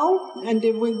them now, and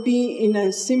they will be in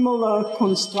a similar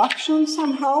construction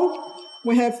somehow.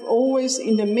 We have always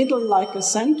in the middle like a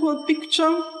central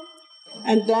picture,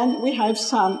 and then we have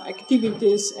some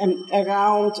activities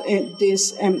around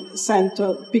this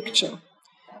central picture.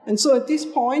 And so at this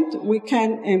point, we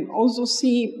can also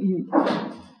see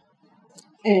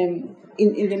in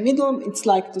the middle, it's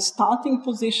like the starting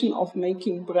position of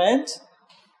making bread.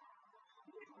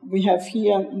 We have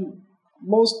here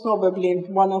most probably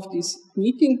one of these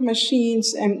kneading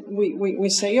machines, and we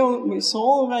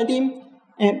saw already.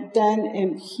 And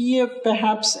then here,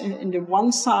 perhaps in the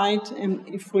one side,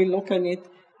 if we look at it,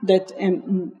 that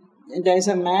there's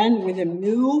a man with a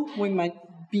mule. We might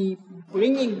be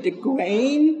bringing the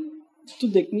grain to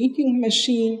the kneading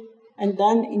machine, and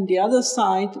then in the other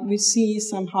side, we see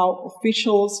somehow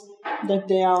officials that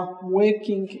they are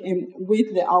working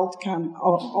with the outcome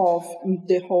of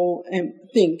the whole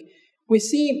thing. We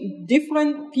see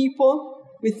different people.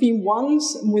 We see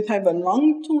ones who have a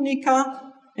long tunica.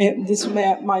 This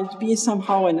might be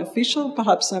somehow an official,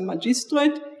 perhaps a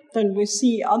magistrate. Then we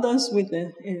see others with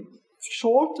a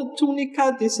shorter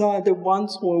tunica. These are the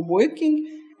ones who are working.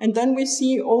 And then we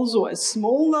see also a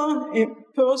smaller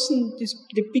person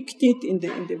depicted in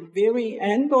the very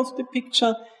end of the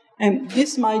picture. And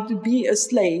this might be a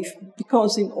slave,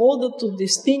 because in order to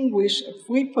distinguish a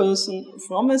free person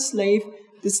from a slave,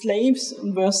 the slaves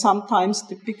were sometimes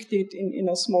depicted in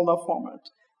a smaller format.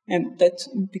 And that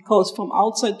because from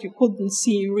outside you couldn't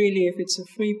see really if it's a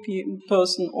free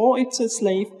person or it's a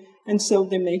slave, and so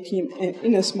they make him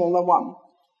in a smaller one.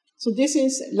 So this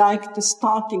is like the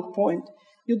starting point.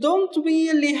 You don't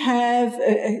really have,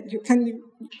 you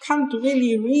can't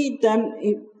really read them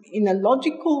in a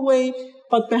logical way,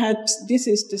 but perhaps this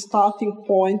is the starting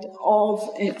point of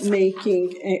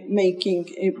making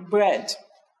bread.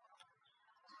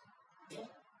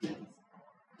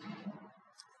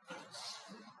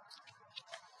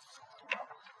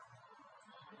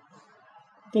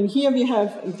 Then here we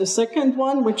have the second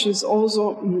one, which is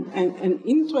also an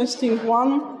interesting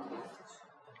one.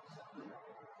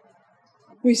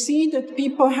 We see that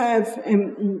people have,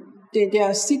 they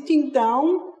are sitting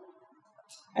down,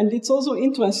 and it's also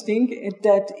interesting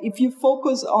that if you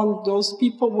focus on those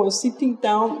people who are sitting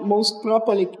down, most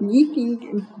probably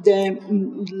kneading the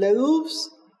loaves,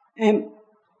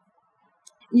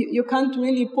 you can't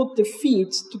really put the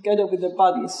feet together with the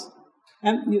bodies.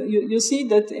 You see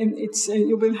that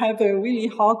you will have a really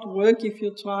hard work if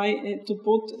you try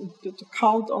to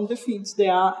count on the feet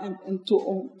there and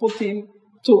to put him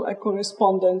to a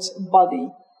correspondence body.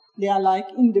 They are like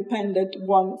independent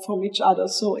one from each other,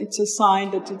 so it's a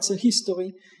sign that it's a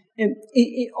history. And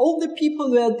all the people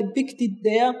who are depicted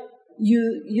there,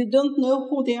 you don't know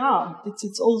who they are.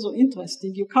 It's also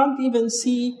interesting. You can't even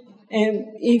see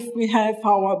if we have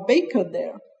our baker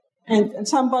there. And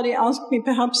somebody asked me,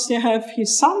 perhaps they have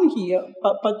his son here,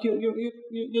 but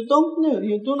you don't know,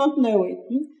 you do not know it.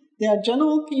 They are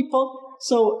general people,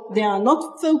 so they are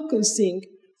not focusing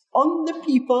on the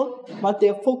people, but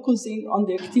they're focusing on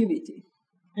the activity.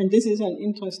 And this is an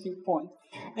interesting point.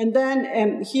 And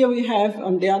then here we have,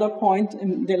 on the other point,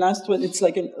 the last one, it's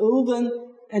like an oven,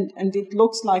 and it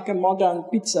looks like a modern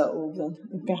pizza oven,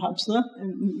 perhaps, no?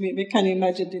 We can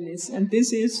imagine this. And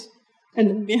this is,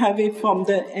 and we have it from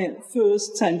the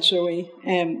 1st century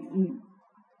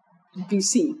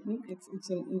BC. It's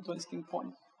an interesting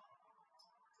point.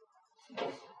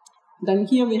 Then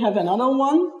here we have another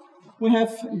one. We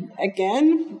have,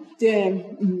 again,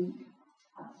 the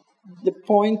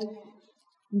point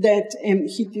that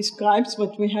he describes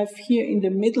what we have here in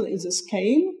the middle is a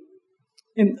scale.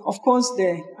 And of course,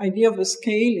 the idea of a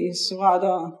scale is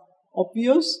rather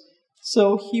obvious.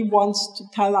 So he wants to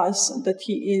tell us that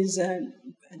he is an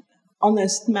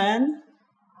honest man,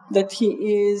 that he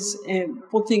is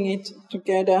putting it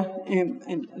together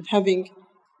and having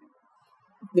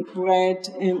the bread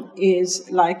is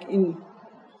like in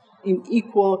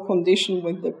equal condition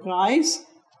with the price.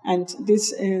 And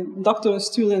this doctoral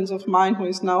student of mine who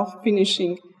is now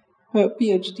finishing her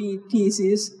PhD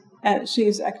thesis, she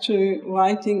is actually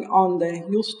writing on the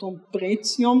justum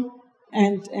pretium,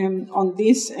 and on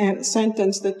this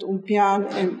sentence that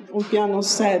Ulpiano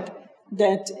said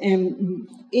that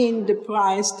in the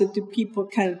price that the people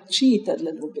can cheat a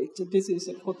little bit. This is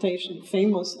a quotation,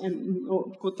 famous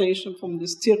quotation from the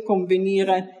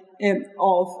Circumvenire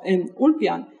of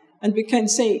Ulpian. And we can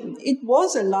say it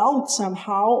was allowed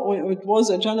somehow, or it was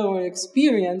a general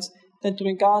experience that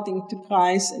regarding the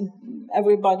price,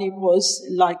 everybody was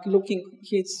like looking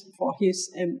for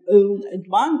his own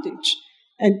advantage.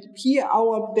 And here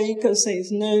our baker says,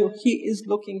 no, he is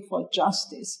looking for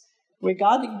justice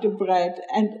regarding the bread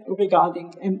and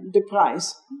regarding the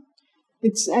price.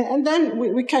 And then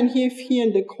we can have here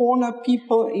in the corner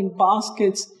people in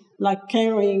baskets like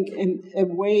carrying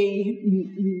away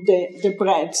the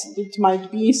bread. It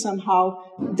might be somehow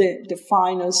the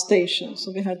final station.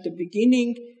 So we had the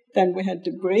beginning, then we had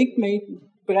the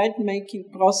bread-making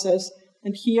process,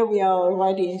 and here we are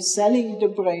already selling the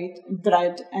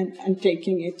bread and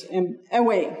taking it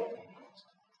away.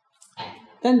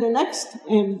 Then the next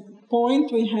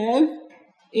point we have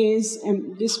is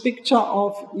this picture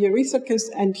of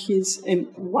Eurysaces and his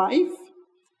wife.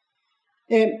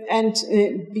 And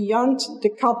beyond the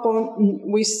couple,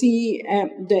 we see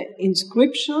the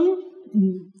inscription.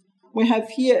 We have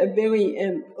here a very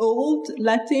old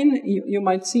Latin. You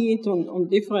might see it on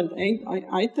different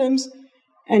items.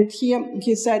 And here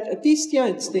he said, Atistia,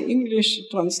 it's the English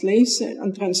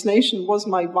translation, was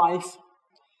my wife.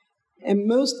 A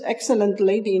most excellent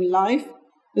lady in life.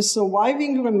 The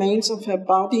surviving remains of her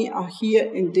body are here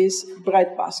in this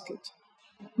bread basket.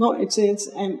 No, it says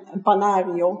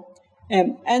panario.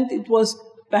 And it was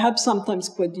perhaps sometimes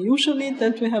quite usually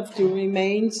that we have the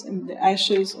remains and the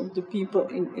ashes of the people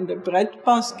in the bread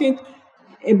basket.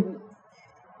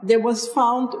 There was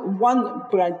found one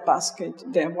bread basket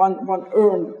there, one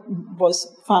urn was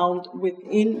found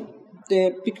within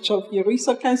the picture of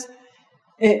Eurysaces,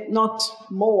 not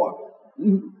more.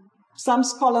 Some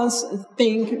scholars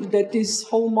think that this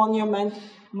whole monument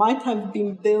might have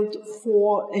been built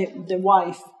for the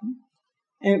wife.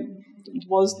 It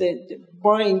was the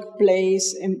burying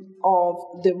place of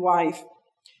the wife.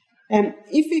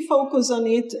 If we focus on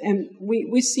it,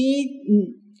 we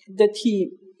see that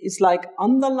he is like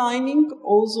underlining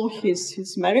also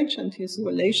his marriage and his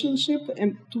relationship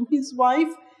to his wife.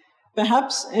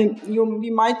 Perhaps we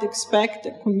might expect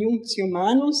a conjunctio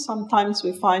manus. Sometimes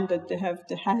we find that they have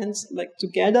the hands like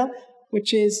together,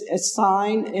 which is a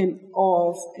sign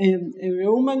of a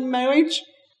Roman marriage.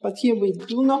 but here we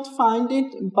do not find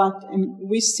it, but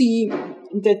we see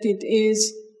that it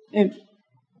is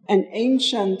an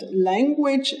ancient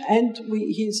language, and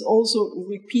he's also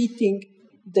repeating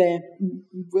the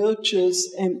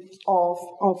virtues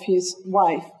of his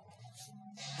wife.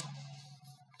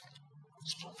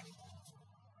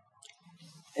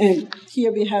 And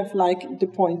here we have like the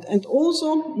point. And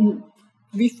also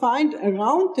we find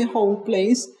around the whole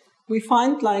place, we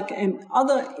find like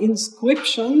other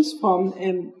inscriptions from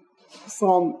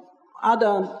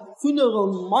other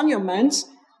funeral monuments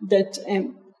that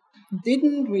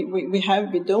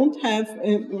we don't have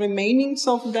remainings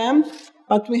of them,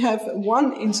 but we have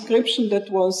one inscription that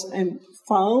was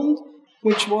found,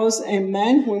 which was a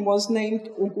man who was named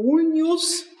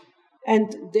Vergilius.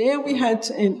 And there we had,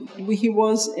 he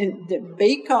was the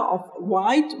baker of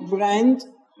white bread,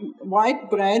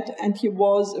 and he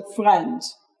was a friend.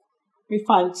 We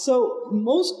find. So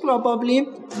most probably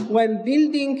when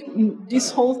building this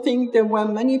whole thing, there were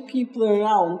many people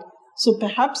around. So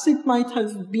perhaps it might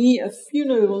have been a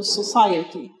funeral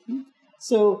society.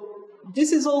 So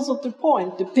this is also the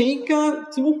point. The baker,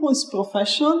 through his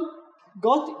profession,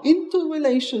 got into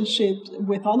relationships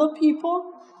with other people,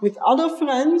 with other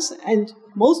friends, and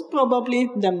most probably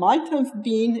there might have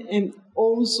been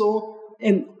also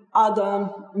other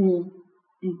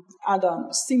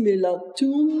similar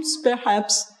tombs,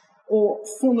 perhaps, or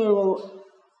funeral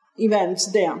events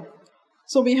there.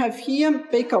 So we have here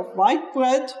bake of white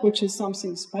bread, which is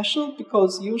something special,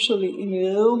 because usually in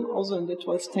Rome, also in the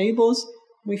 12 tables,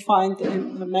 we find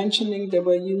mentioning they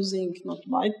were using not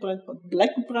white bread, but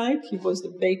black bread. He was the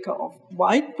baker of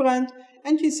white bread.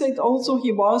 And he said also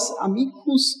he was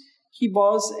amicus, he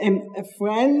was a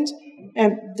friend.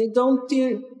 And they don't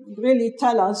really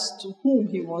tell us to whom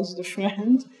he was the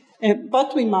friend,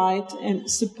 but we might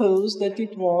suppose that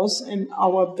it was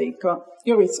our baker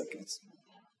Eurysaces.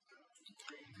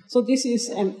 So this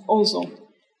is also,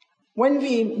 when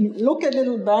we look a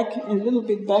little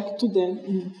bit back to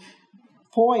the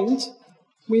point,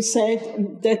 we said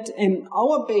that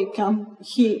our baker,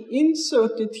 he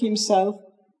inserted himself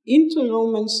into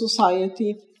Roman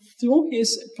society through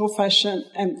his profession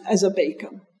as a baker.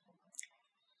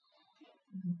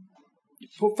 The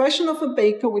profession of a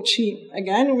baker, which he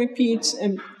again repeats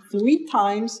 3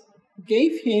 times,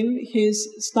 gave him his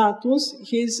status,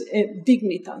 his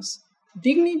dignitas.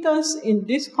 Dignitas in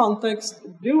this context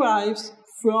derives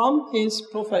from his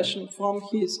profession, from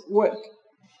his work.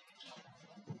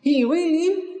 He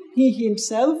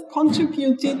himself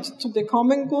contributed to the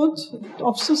common good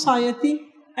of society,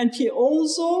 and he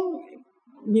also,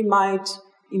 we might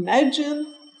imagine,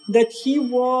 that he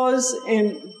was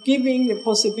giving the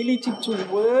possibility to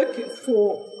work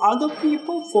for other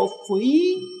people, for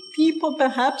free people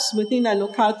perhaps, within a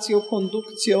locatio,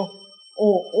 conductio,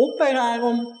 or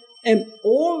operarum,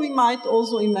 or we might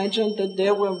also imagine that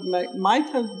there might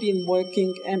have been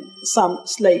working some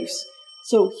slaves.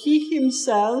 So he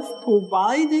himself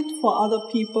provided for other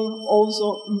people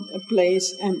also a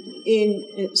place in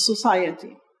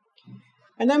society.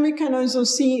 And then we can also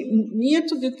see near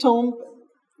to the tomb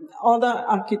other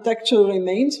architectural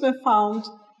remains were found.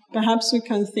 Perhaps we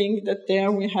can think that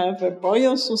there we have a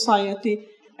royal society,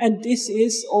 and this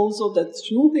is also that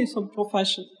through his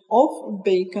profession of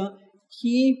baker,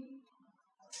 he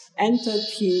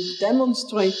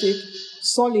demonstrated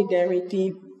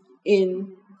solidarity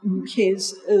in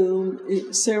his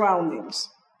surroundings.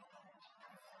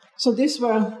 So these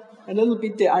were a little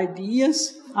bit the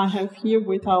ideas I have here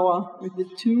with the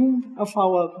tomb of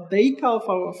our baker, of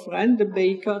our friend, the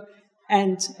baker,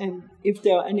 and if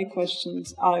there are any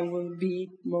questions, I will be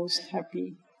most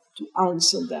happy to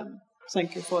answer them.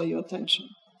 Thank you for your attention.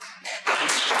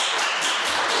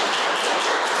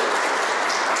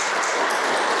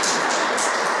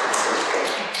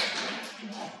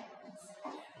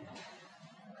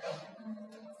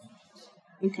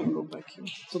 You can go back here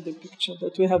to the picture,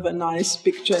 that we have a nice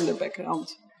picture in the background.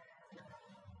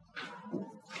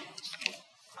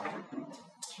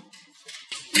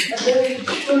 A very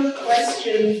short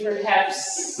question,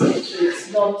 perhaps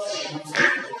it's not,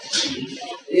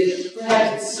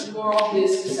 perhaps it's more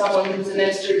obvious to someone who's an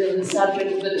expert on the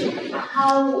subject, but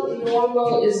how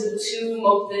normal is a tomb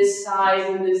of this size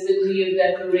and this degree of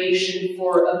decoration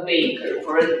for a baker,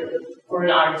 for an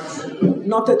artisan?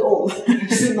 Not at all.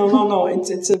 No.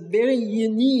 It's a very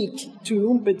unique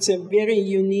tomb. It's a very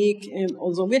unique,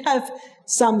 also we have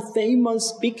some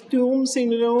famous big tombs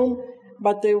in Rome,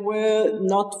 but they were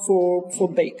not for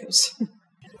bakers.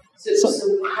 So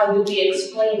how do we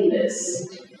explain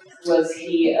this? Was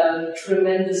he a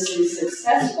tremendously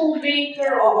successful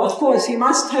baker? Of course, he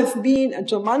must have been a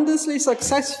tremendously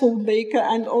successful baker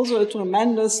and also a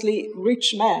tremendously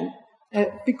rich man,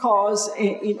 because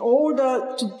in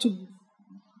order to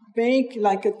bake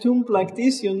like a tomb like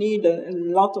this, you need a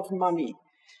lot of money.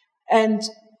 And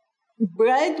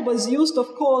bread was used,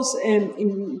 of course,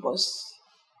 was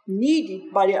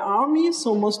needed by the army,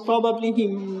 so most probably he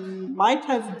might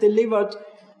have delivered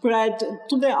bread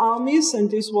to the armies, and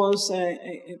this was a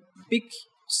big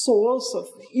source of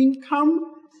income.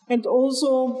 And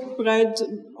also bread,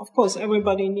 of course,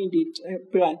 everybody needed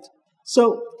bread.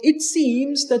 So it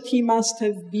seems that he must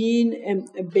have been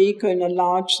a baker in a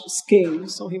large scale.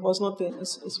 So he was not a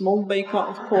small baker,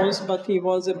 of course, but he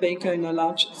was a baker in a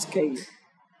large scale.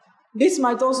 This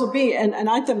might also be an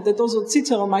item that also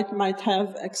Cicero might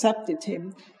have accepted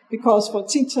him, because for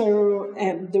Cicero,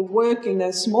 the work in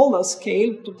a smaller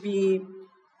scale, to be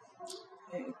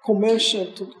commercial,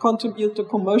 to contribute to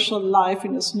commercial life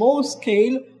in a small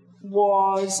scale,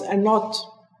 was a not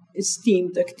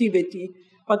esteemed activity.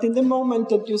 But in the moment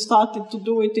that you started to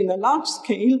do it in a large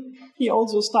scale, he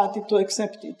also started to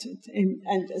accept it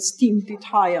and esteemed it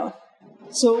higher.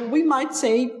 So we might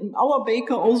say our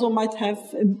baker also might have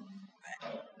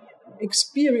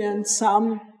experienced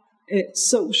some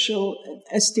social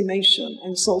estimation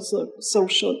and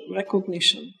social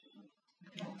recognition.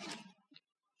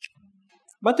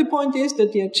 But the point is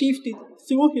that he achieved it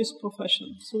through his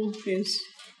profession, through his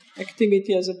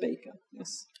activity as a baker.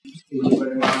 Yes. Thank you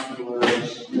very much for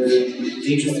the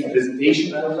interesting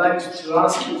presentation. I would like to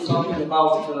ask you something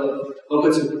about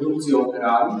lokacja produkcji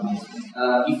operarum.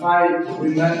 If I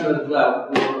remember well,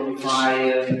 or if I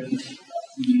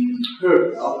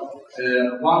heard well,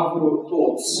 one of your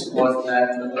thoughts was that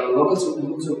lokacja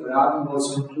produkcji operarum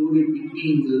was included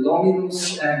between the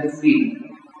dominus and the freedman.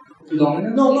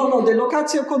 No, the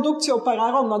locatio conductio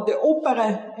operarum, not the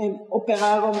opere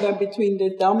operarum were between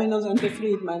the dominus and the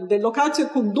freedman. The locatio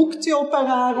conductio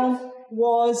operarum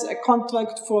was a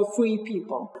contract for free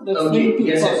people. Free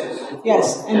people.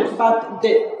 Yes. But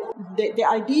the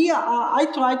idea I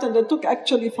tried, and I took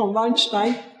actually from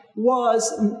Weinstein, was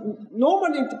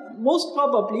normally, most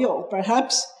probably, or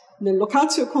perhaps, the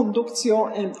locatio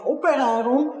conductio and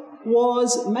operarum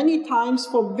was many times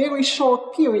for very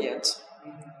short periods.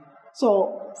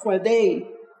 So for a day,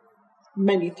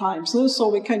 many times. So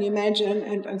we can imagine,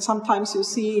 and sometimes you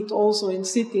see it also in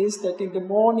cities, that in the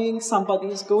morning somebody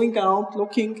is going out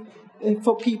looking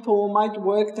for people who might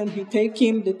work, and they take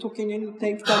them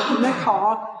in a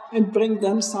car and bring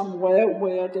them somewhere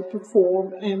where they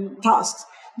perform tasks.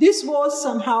 This was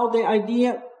somehow the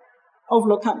idea of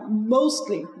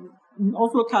mostly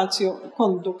of locatio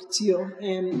conductio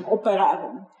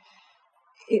operarum.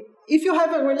 If you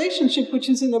have a relationship which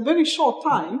is in a very short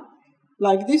time,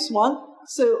 like this one,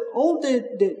 so all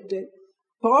the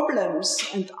problems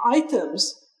and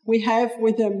items we have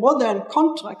with a modern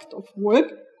contract of work,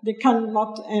 they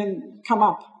cannot come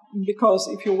up. Because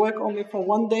if you work only for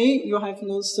one day, you have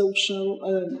no social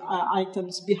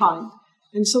items behind.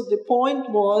 And so the point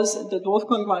was that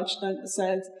Wolfgang Weinstein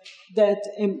said that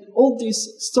all these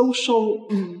social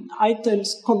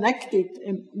items connected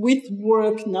with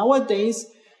work nowadays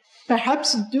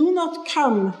perhaps do not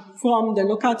come from the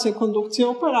locatio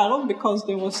conductio operarum, because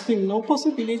there was still no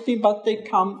possibility, but they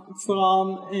come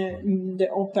from the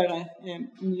opere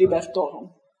libertorum,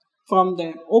 from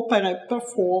the opera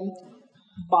performed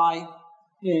by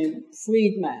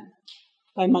freedmen,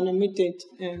 by manumitted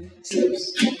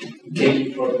slaves. Thank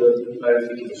you for the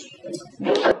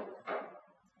clarification.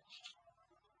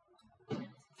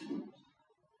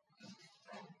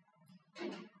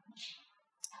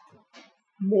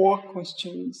 More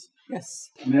questions?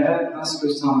 Yes. May I ask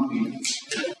you something?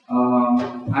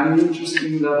 I'm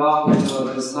interested about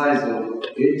the size of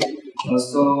it.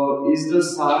 So is the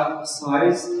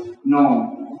size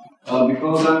known?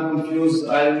 Because I'm confused.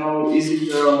 I don't know. Is it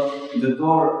the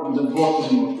door on the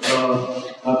bottom of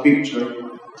a picture?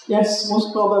 Yes,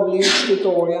 most probably it's the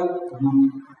door. Yeah.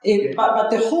 Mm-hmm. But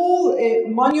the whole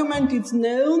monument is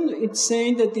known. It's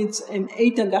saying that it's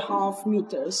 8.5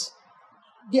 meters.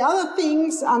 The other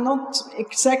things are not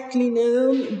exactly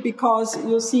known, because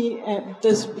you see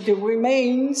the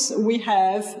remains we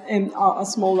have are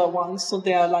smaller ones, so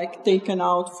they are like taken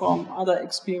out from other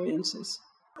experiences.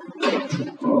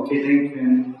 Okay, thank you.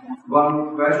 And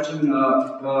one question,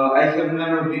 I have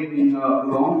never been in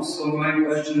Rome, so my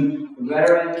question,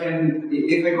 where I can,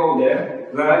 if I go there,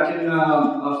 where I can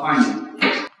find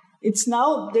it? It's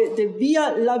now the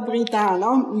Via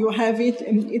Labritana. You have it,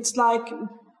 it's like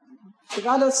a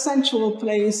rather central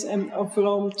place of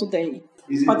Rome today.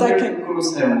 Is it near the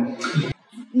Colosseum?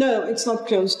 No, it's not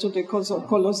close to the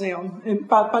Colosseum,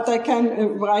 but I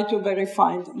can write to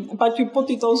verify it. But you put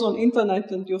it also on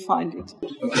internet and you find it.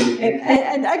 Okay.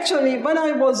 And actually, when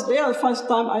I was there first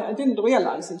time, I didn't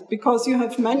realize it, because you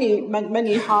have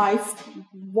many high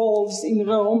walls in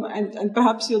Rome, and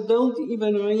perhaps you don't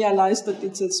even realize that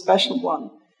it's a special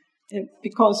one.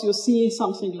 Because you see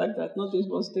something like that, no? This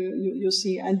was you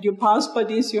see, and you pass by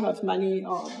this, you have many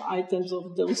items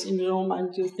of those in Rome,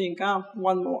 and you think,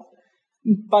 one more.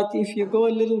 But if you go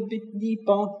a little bit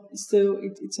deeper, still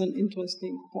it's an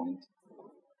interesting point.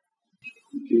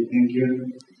 Okay, thank you.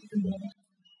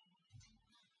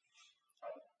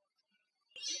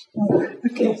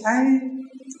 Okay,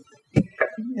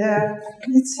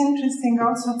 it's interesting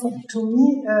also to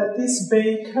me, this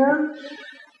baker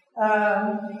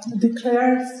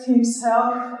declares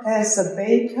himself as a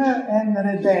baker and a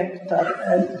redemptor.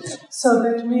 And so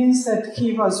that means that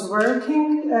he was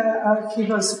working, he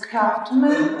was a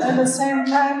craftsman, at the same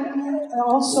time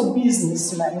also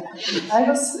businessman.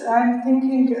 I'm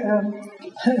thinking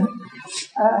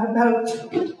about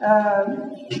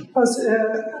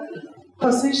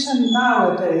position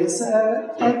nowadays.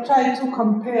 I try to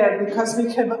compare, because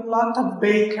we have a lot of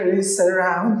bakeries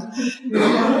around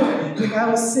in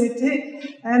our city,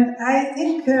 and I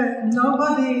think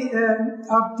nobody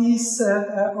of these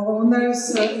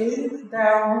owners, they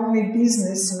are only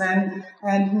businessmen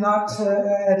and not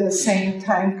at the same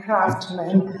time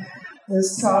craftsmen.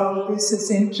 So this is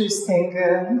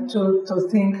interesting to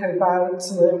think about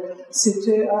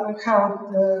how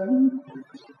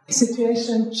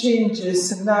situation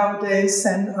changes nowadays,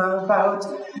 and about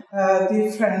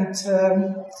different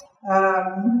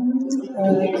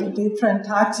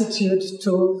attitude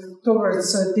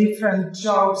towards different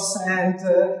jobs and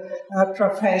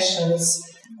professions.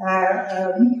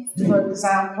 For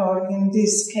example, in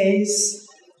this case,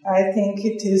 I think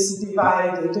it is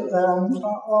divided.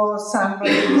 Or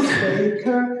somebody is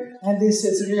baker, and this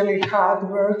is really hard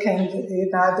work, and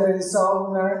another is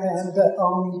owner and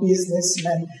only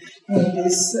businessman. In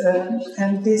this,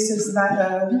 and this is not,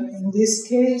 in this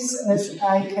case, as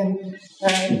I can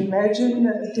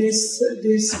imagine, this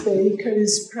baker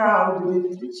is proud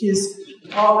with his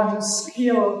own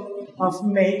skill of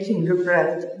making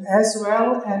bread as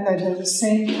well, and at the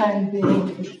same time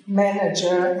being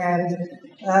manager and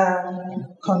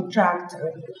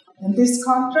contractor. And this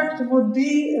contract would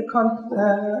be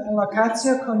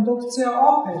locatio conductio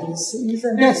operis,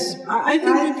 isn't it? Yes, I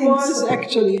think it was so.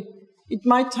 Actually. It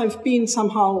might have been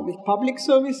somehow with public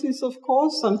services, of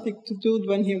course, something to do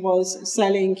when he was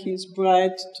selling his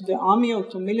bread to the army or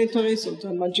to militaries or to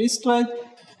a magistrate.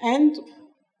 And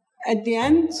at the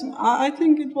end, I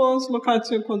think it was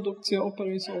locatio conductio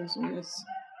operis also, yes.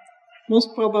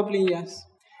 Most probably, yes.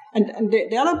 And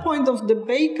the other point of the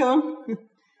baker,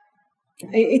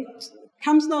 it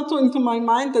comes now into my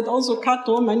mind that also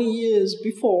Cato, many years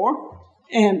before,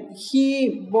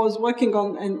 he was working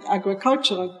on an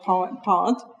agricultural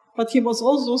part, but he was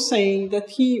also saying that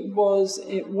he was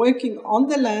working on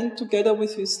the land together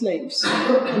with his slaves.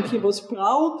 And he was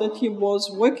proud that he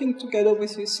was working together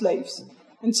with his slaves.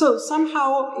 And so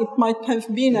somehow it might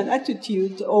have been an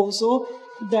attitude also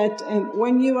that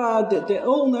when you are the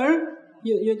owner,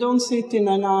 you don't sit in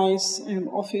a nice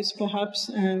office, perhaps,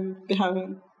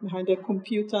 behind a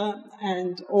computer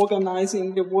and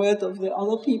organizing the work of the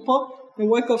other people,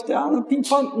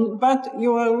 but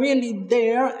you are really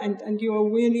there and you are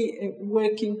really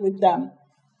working with them.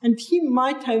 And he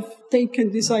might have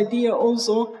taken this idea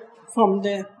also from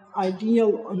the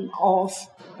ideal of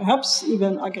perhaps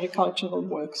even agricultural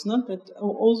works, no? That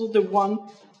also the one,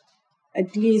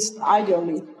 at least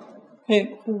ideally,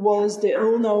 who was the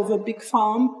owner of a big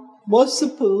farm, was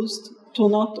supposed to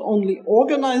not only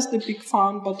organize the big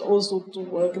farm, but also to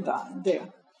work there.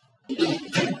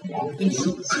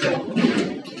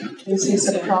 This is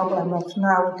a problem of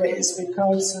nowadays,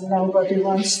 because nobody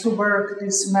wants to work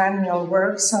this manual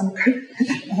work,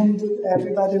 and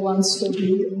everybody wants to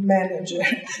be a manager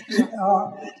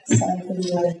or something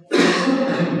like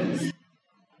that.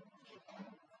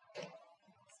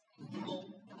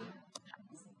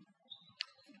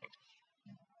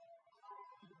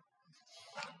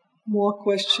 More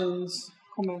questions,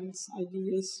 comments,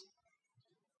 ideas?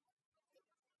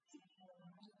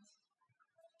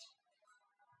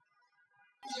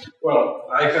 Well,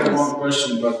 I have one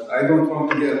question, but I don't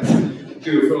want to get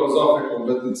too philosophical,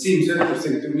 but it seems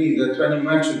interesting to me that when you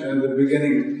mentioned in the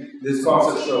beginning this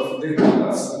concept of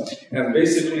dictatus, and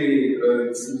basically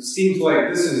it seems like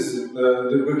this is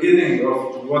the beginning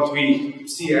of what we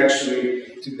see actually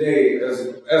today, as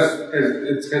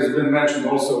it has been mentioned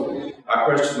also, a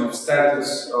question of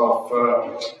status of.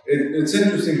 It's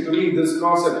interesting to me, this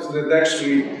concept that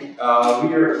actually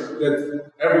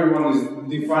that everyone is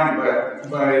defined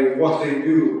by what they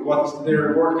do, what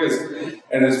their work is,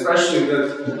 and especially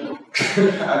that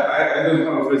I don't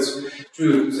know if it's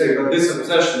true to say, but this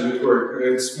obsession with work,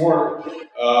 it's more.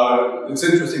 It's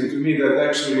interesting to me that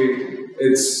actually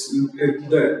it is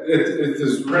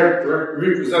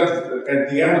represented at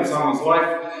the end of someone's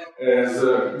life as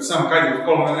some kind of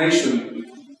culmination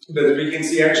that we can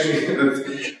see actually that.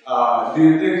 Do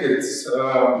you think it's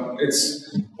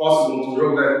possible to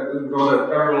draw that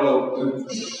parallel?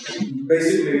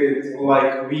 Basically, it's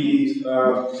like we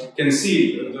can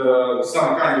see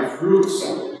some kind of roots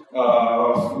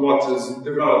of what is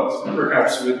developed,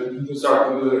 perhaps with the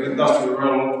start of the Industrial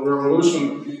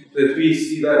Revolution, that we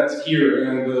see that here,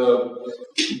 and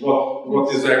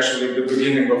what is actually the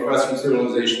beginning of Western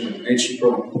civilization in ancient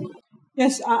Rome.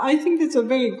 Yes, I think it's a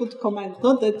very good comment,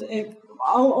 no? That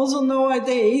also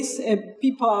nowadays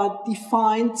people are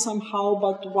defined somehow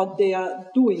by what they are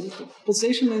doing. The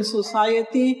position in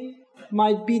society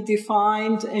might be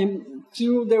defined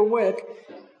through their work.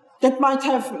 That might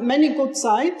have many good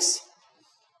sides,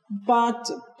 but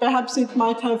perhaps it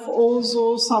might have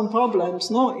also some problems,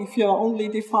 no? If you're only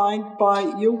defined by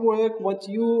your work, what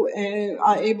you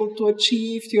are able to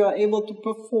achieve, you are able to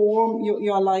perform,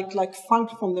 you are like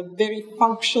from the very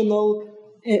functional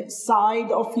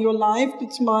side of your life,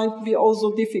 it might be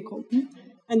also difficult.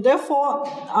 And therefore,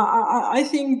 I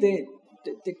think the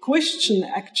question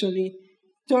actually,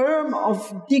 term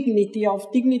of dignity,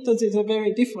 of dignitas is a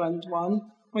very different one.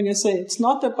 When you say it's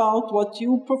not about what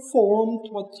you performed,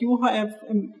 what you have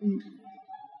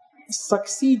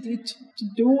succeeded to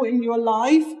do in your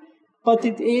life, but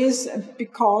it is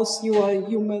because you are a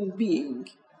human being.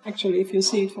 Actually, if you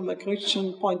see it from a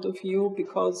Christian point of view,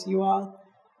 because you are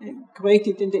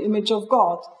created in the image of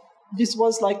God. This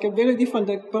was like a very different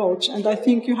approach, and I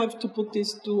think you have to put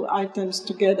these two items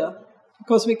together.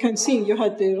 Because we can see you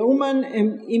had the Roman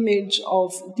image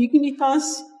of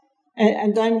dignitas,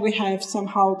 and then we have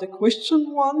somehow the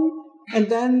Christian one, and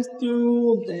then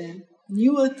through the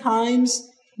newer times,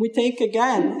 we take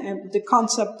again the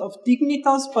concept of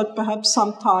dignitas, but perhaps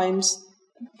sometimes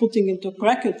putting into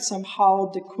brackets somehow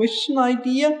the Christian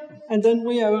idea, and then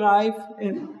we arrive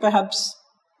perhaps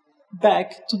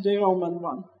back to the Roman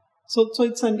one. So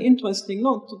it's an interesting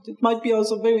note. It might be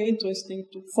also very interesting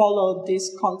to follow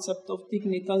this concept of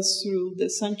dignitas through the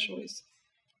centuries,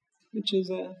 which is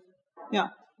a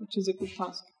good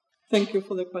task. Thank you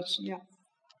for the question. Yeah.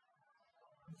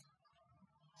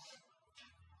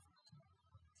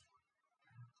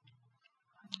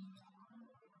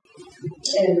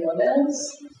 Anyone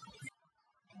else?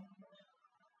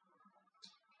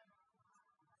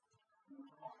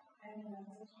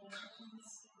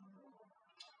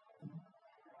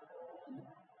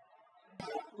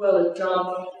 Well, if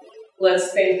not,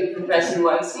 let's thank the professor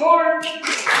once more.